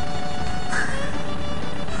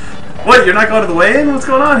 What? You're not going to the weigh-in? What's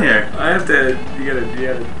going on here? I have to. You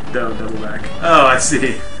gotta double back. Oh, I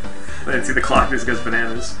see. I didn't see the clock. Just goes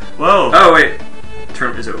bananas. Whoa. Oh wait,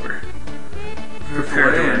 term is over.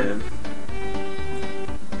 Prepare to weigh-in.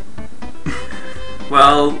 weigh-in.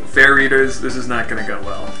 Well, fair readers, this is not gonna go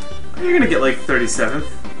well. You're gonna get like 37th,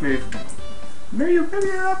 maybe. Maybe you're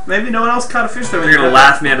up. Maybe no one else caught a fish there. You're gonna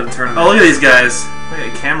laugh me out of the tournament. Oh, look at these guys. Look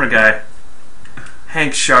at the camera guy.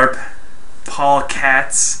 Hank Sharp, Paul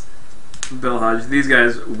Katz, Bill Hodge. These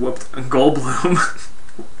guys whooped Goldblum.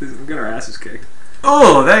 We're getting our asses kicked.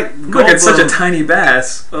 Oh, that Look, it's such a tiny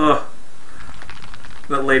bass. Ugh.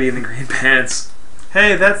 That lady in the green pants.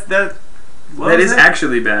 Hey, that is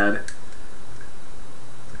actually bad.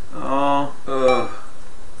 Oh. Ugh.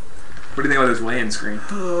 What do you think about this weigh-in screen?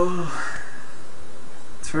 Oh.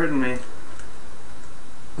 It's hurting me.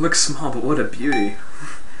 Looks small, but what a beauty.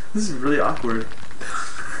 This is really awkward.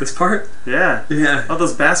 This part? Yeah. Yeah. All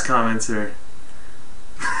those bass comments are...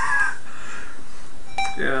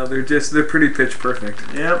 Yeah, they're pretty pitch perfect.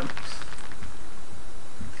 Yep.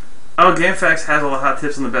 Oh, GameFAQs has all the hot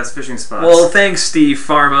tips on the best fishing spots. Well, thanks, Steve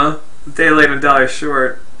Pharma. A day late and a dollar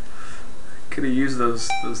short. Could have used those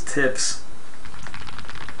tips.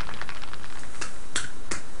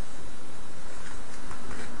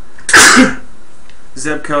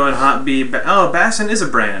 Zebco and Hot Bee. Oh, Bassin is a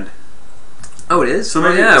brand. Oh, it is? So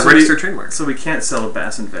maybe, yeah, registered trademark. So we can't sell a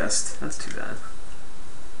Bassin vest. That's too bad.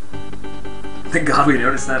 Thank God we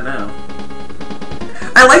noticed that now.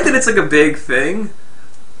 I like that it's like a big thing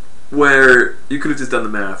where you could have just done the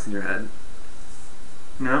math in your head.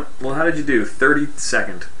 No. Well, how did you do?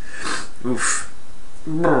 32nd. Oof.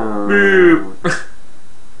 Boop.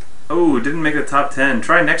 Oh, didn't make the top 10.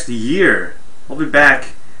 Try next year. We'll be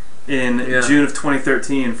back in June of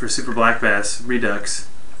 2013 for Super Black Bass Redux.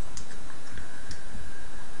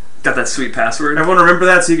 Got that sweet password? Everyone remember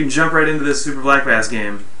that so you can jump right into this Super Black Bass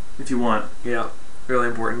game if you want. Yeah, really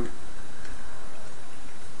important.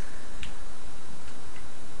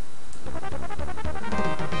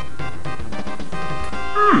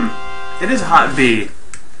 It is Hot B.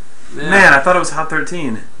 Yeah. Man, I thought it was Hot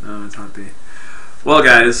 13. No, it's Hot B. Well,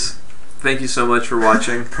 guys, thank you so much for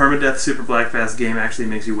watching. Permadeath Super Black Bass game actually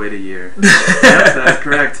makes you wait a year. Yep, that's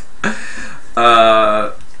correct.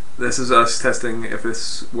 This is us testing if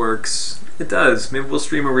this works. It does. Maybe we'll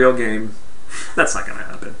stream a real game. That's not going to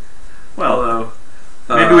happen. Well,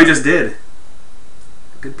 maybe we just did.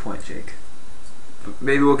 Good point, Jake.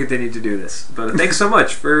 Maybe we'll continue to do this. But thanks so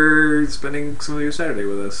much for spending some of your Saturday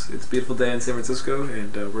with us. It's a beautiful day in San Francisco,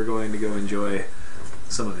 and we're going to go enjoy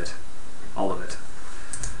some of it. All of it.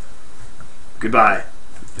 Goodbye.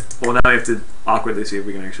 Well, now we have to awkwardly see if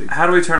we can actually... How do we turn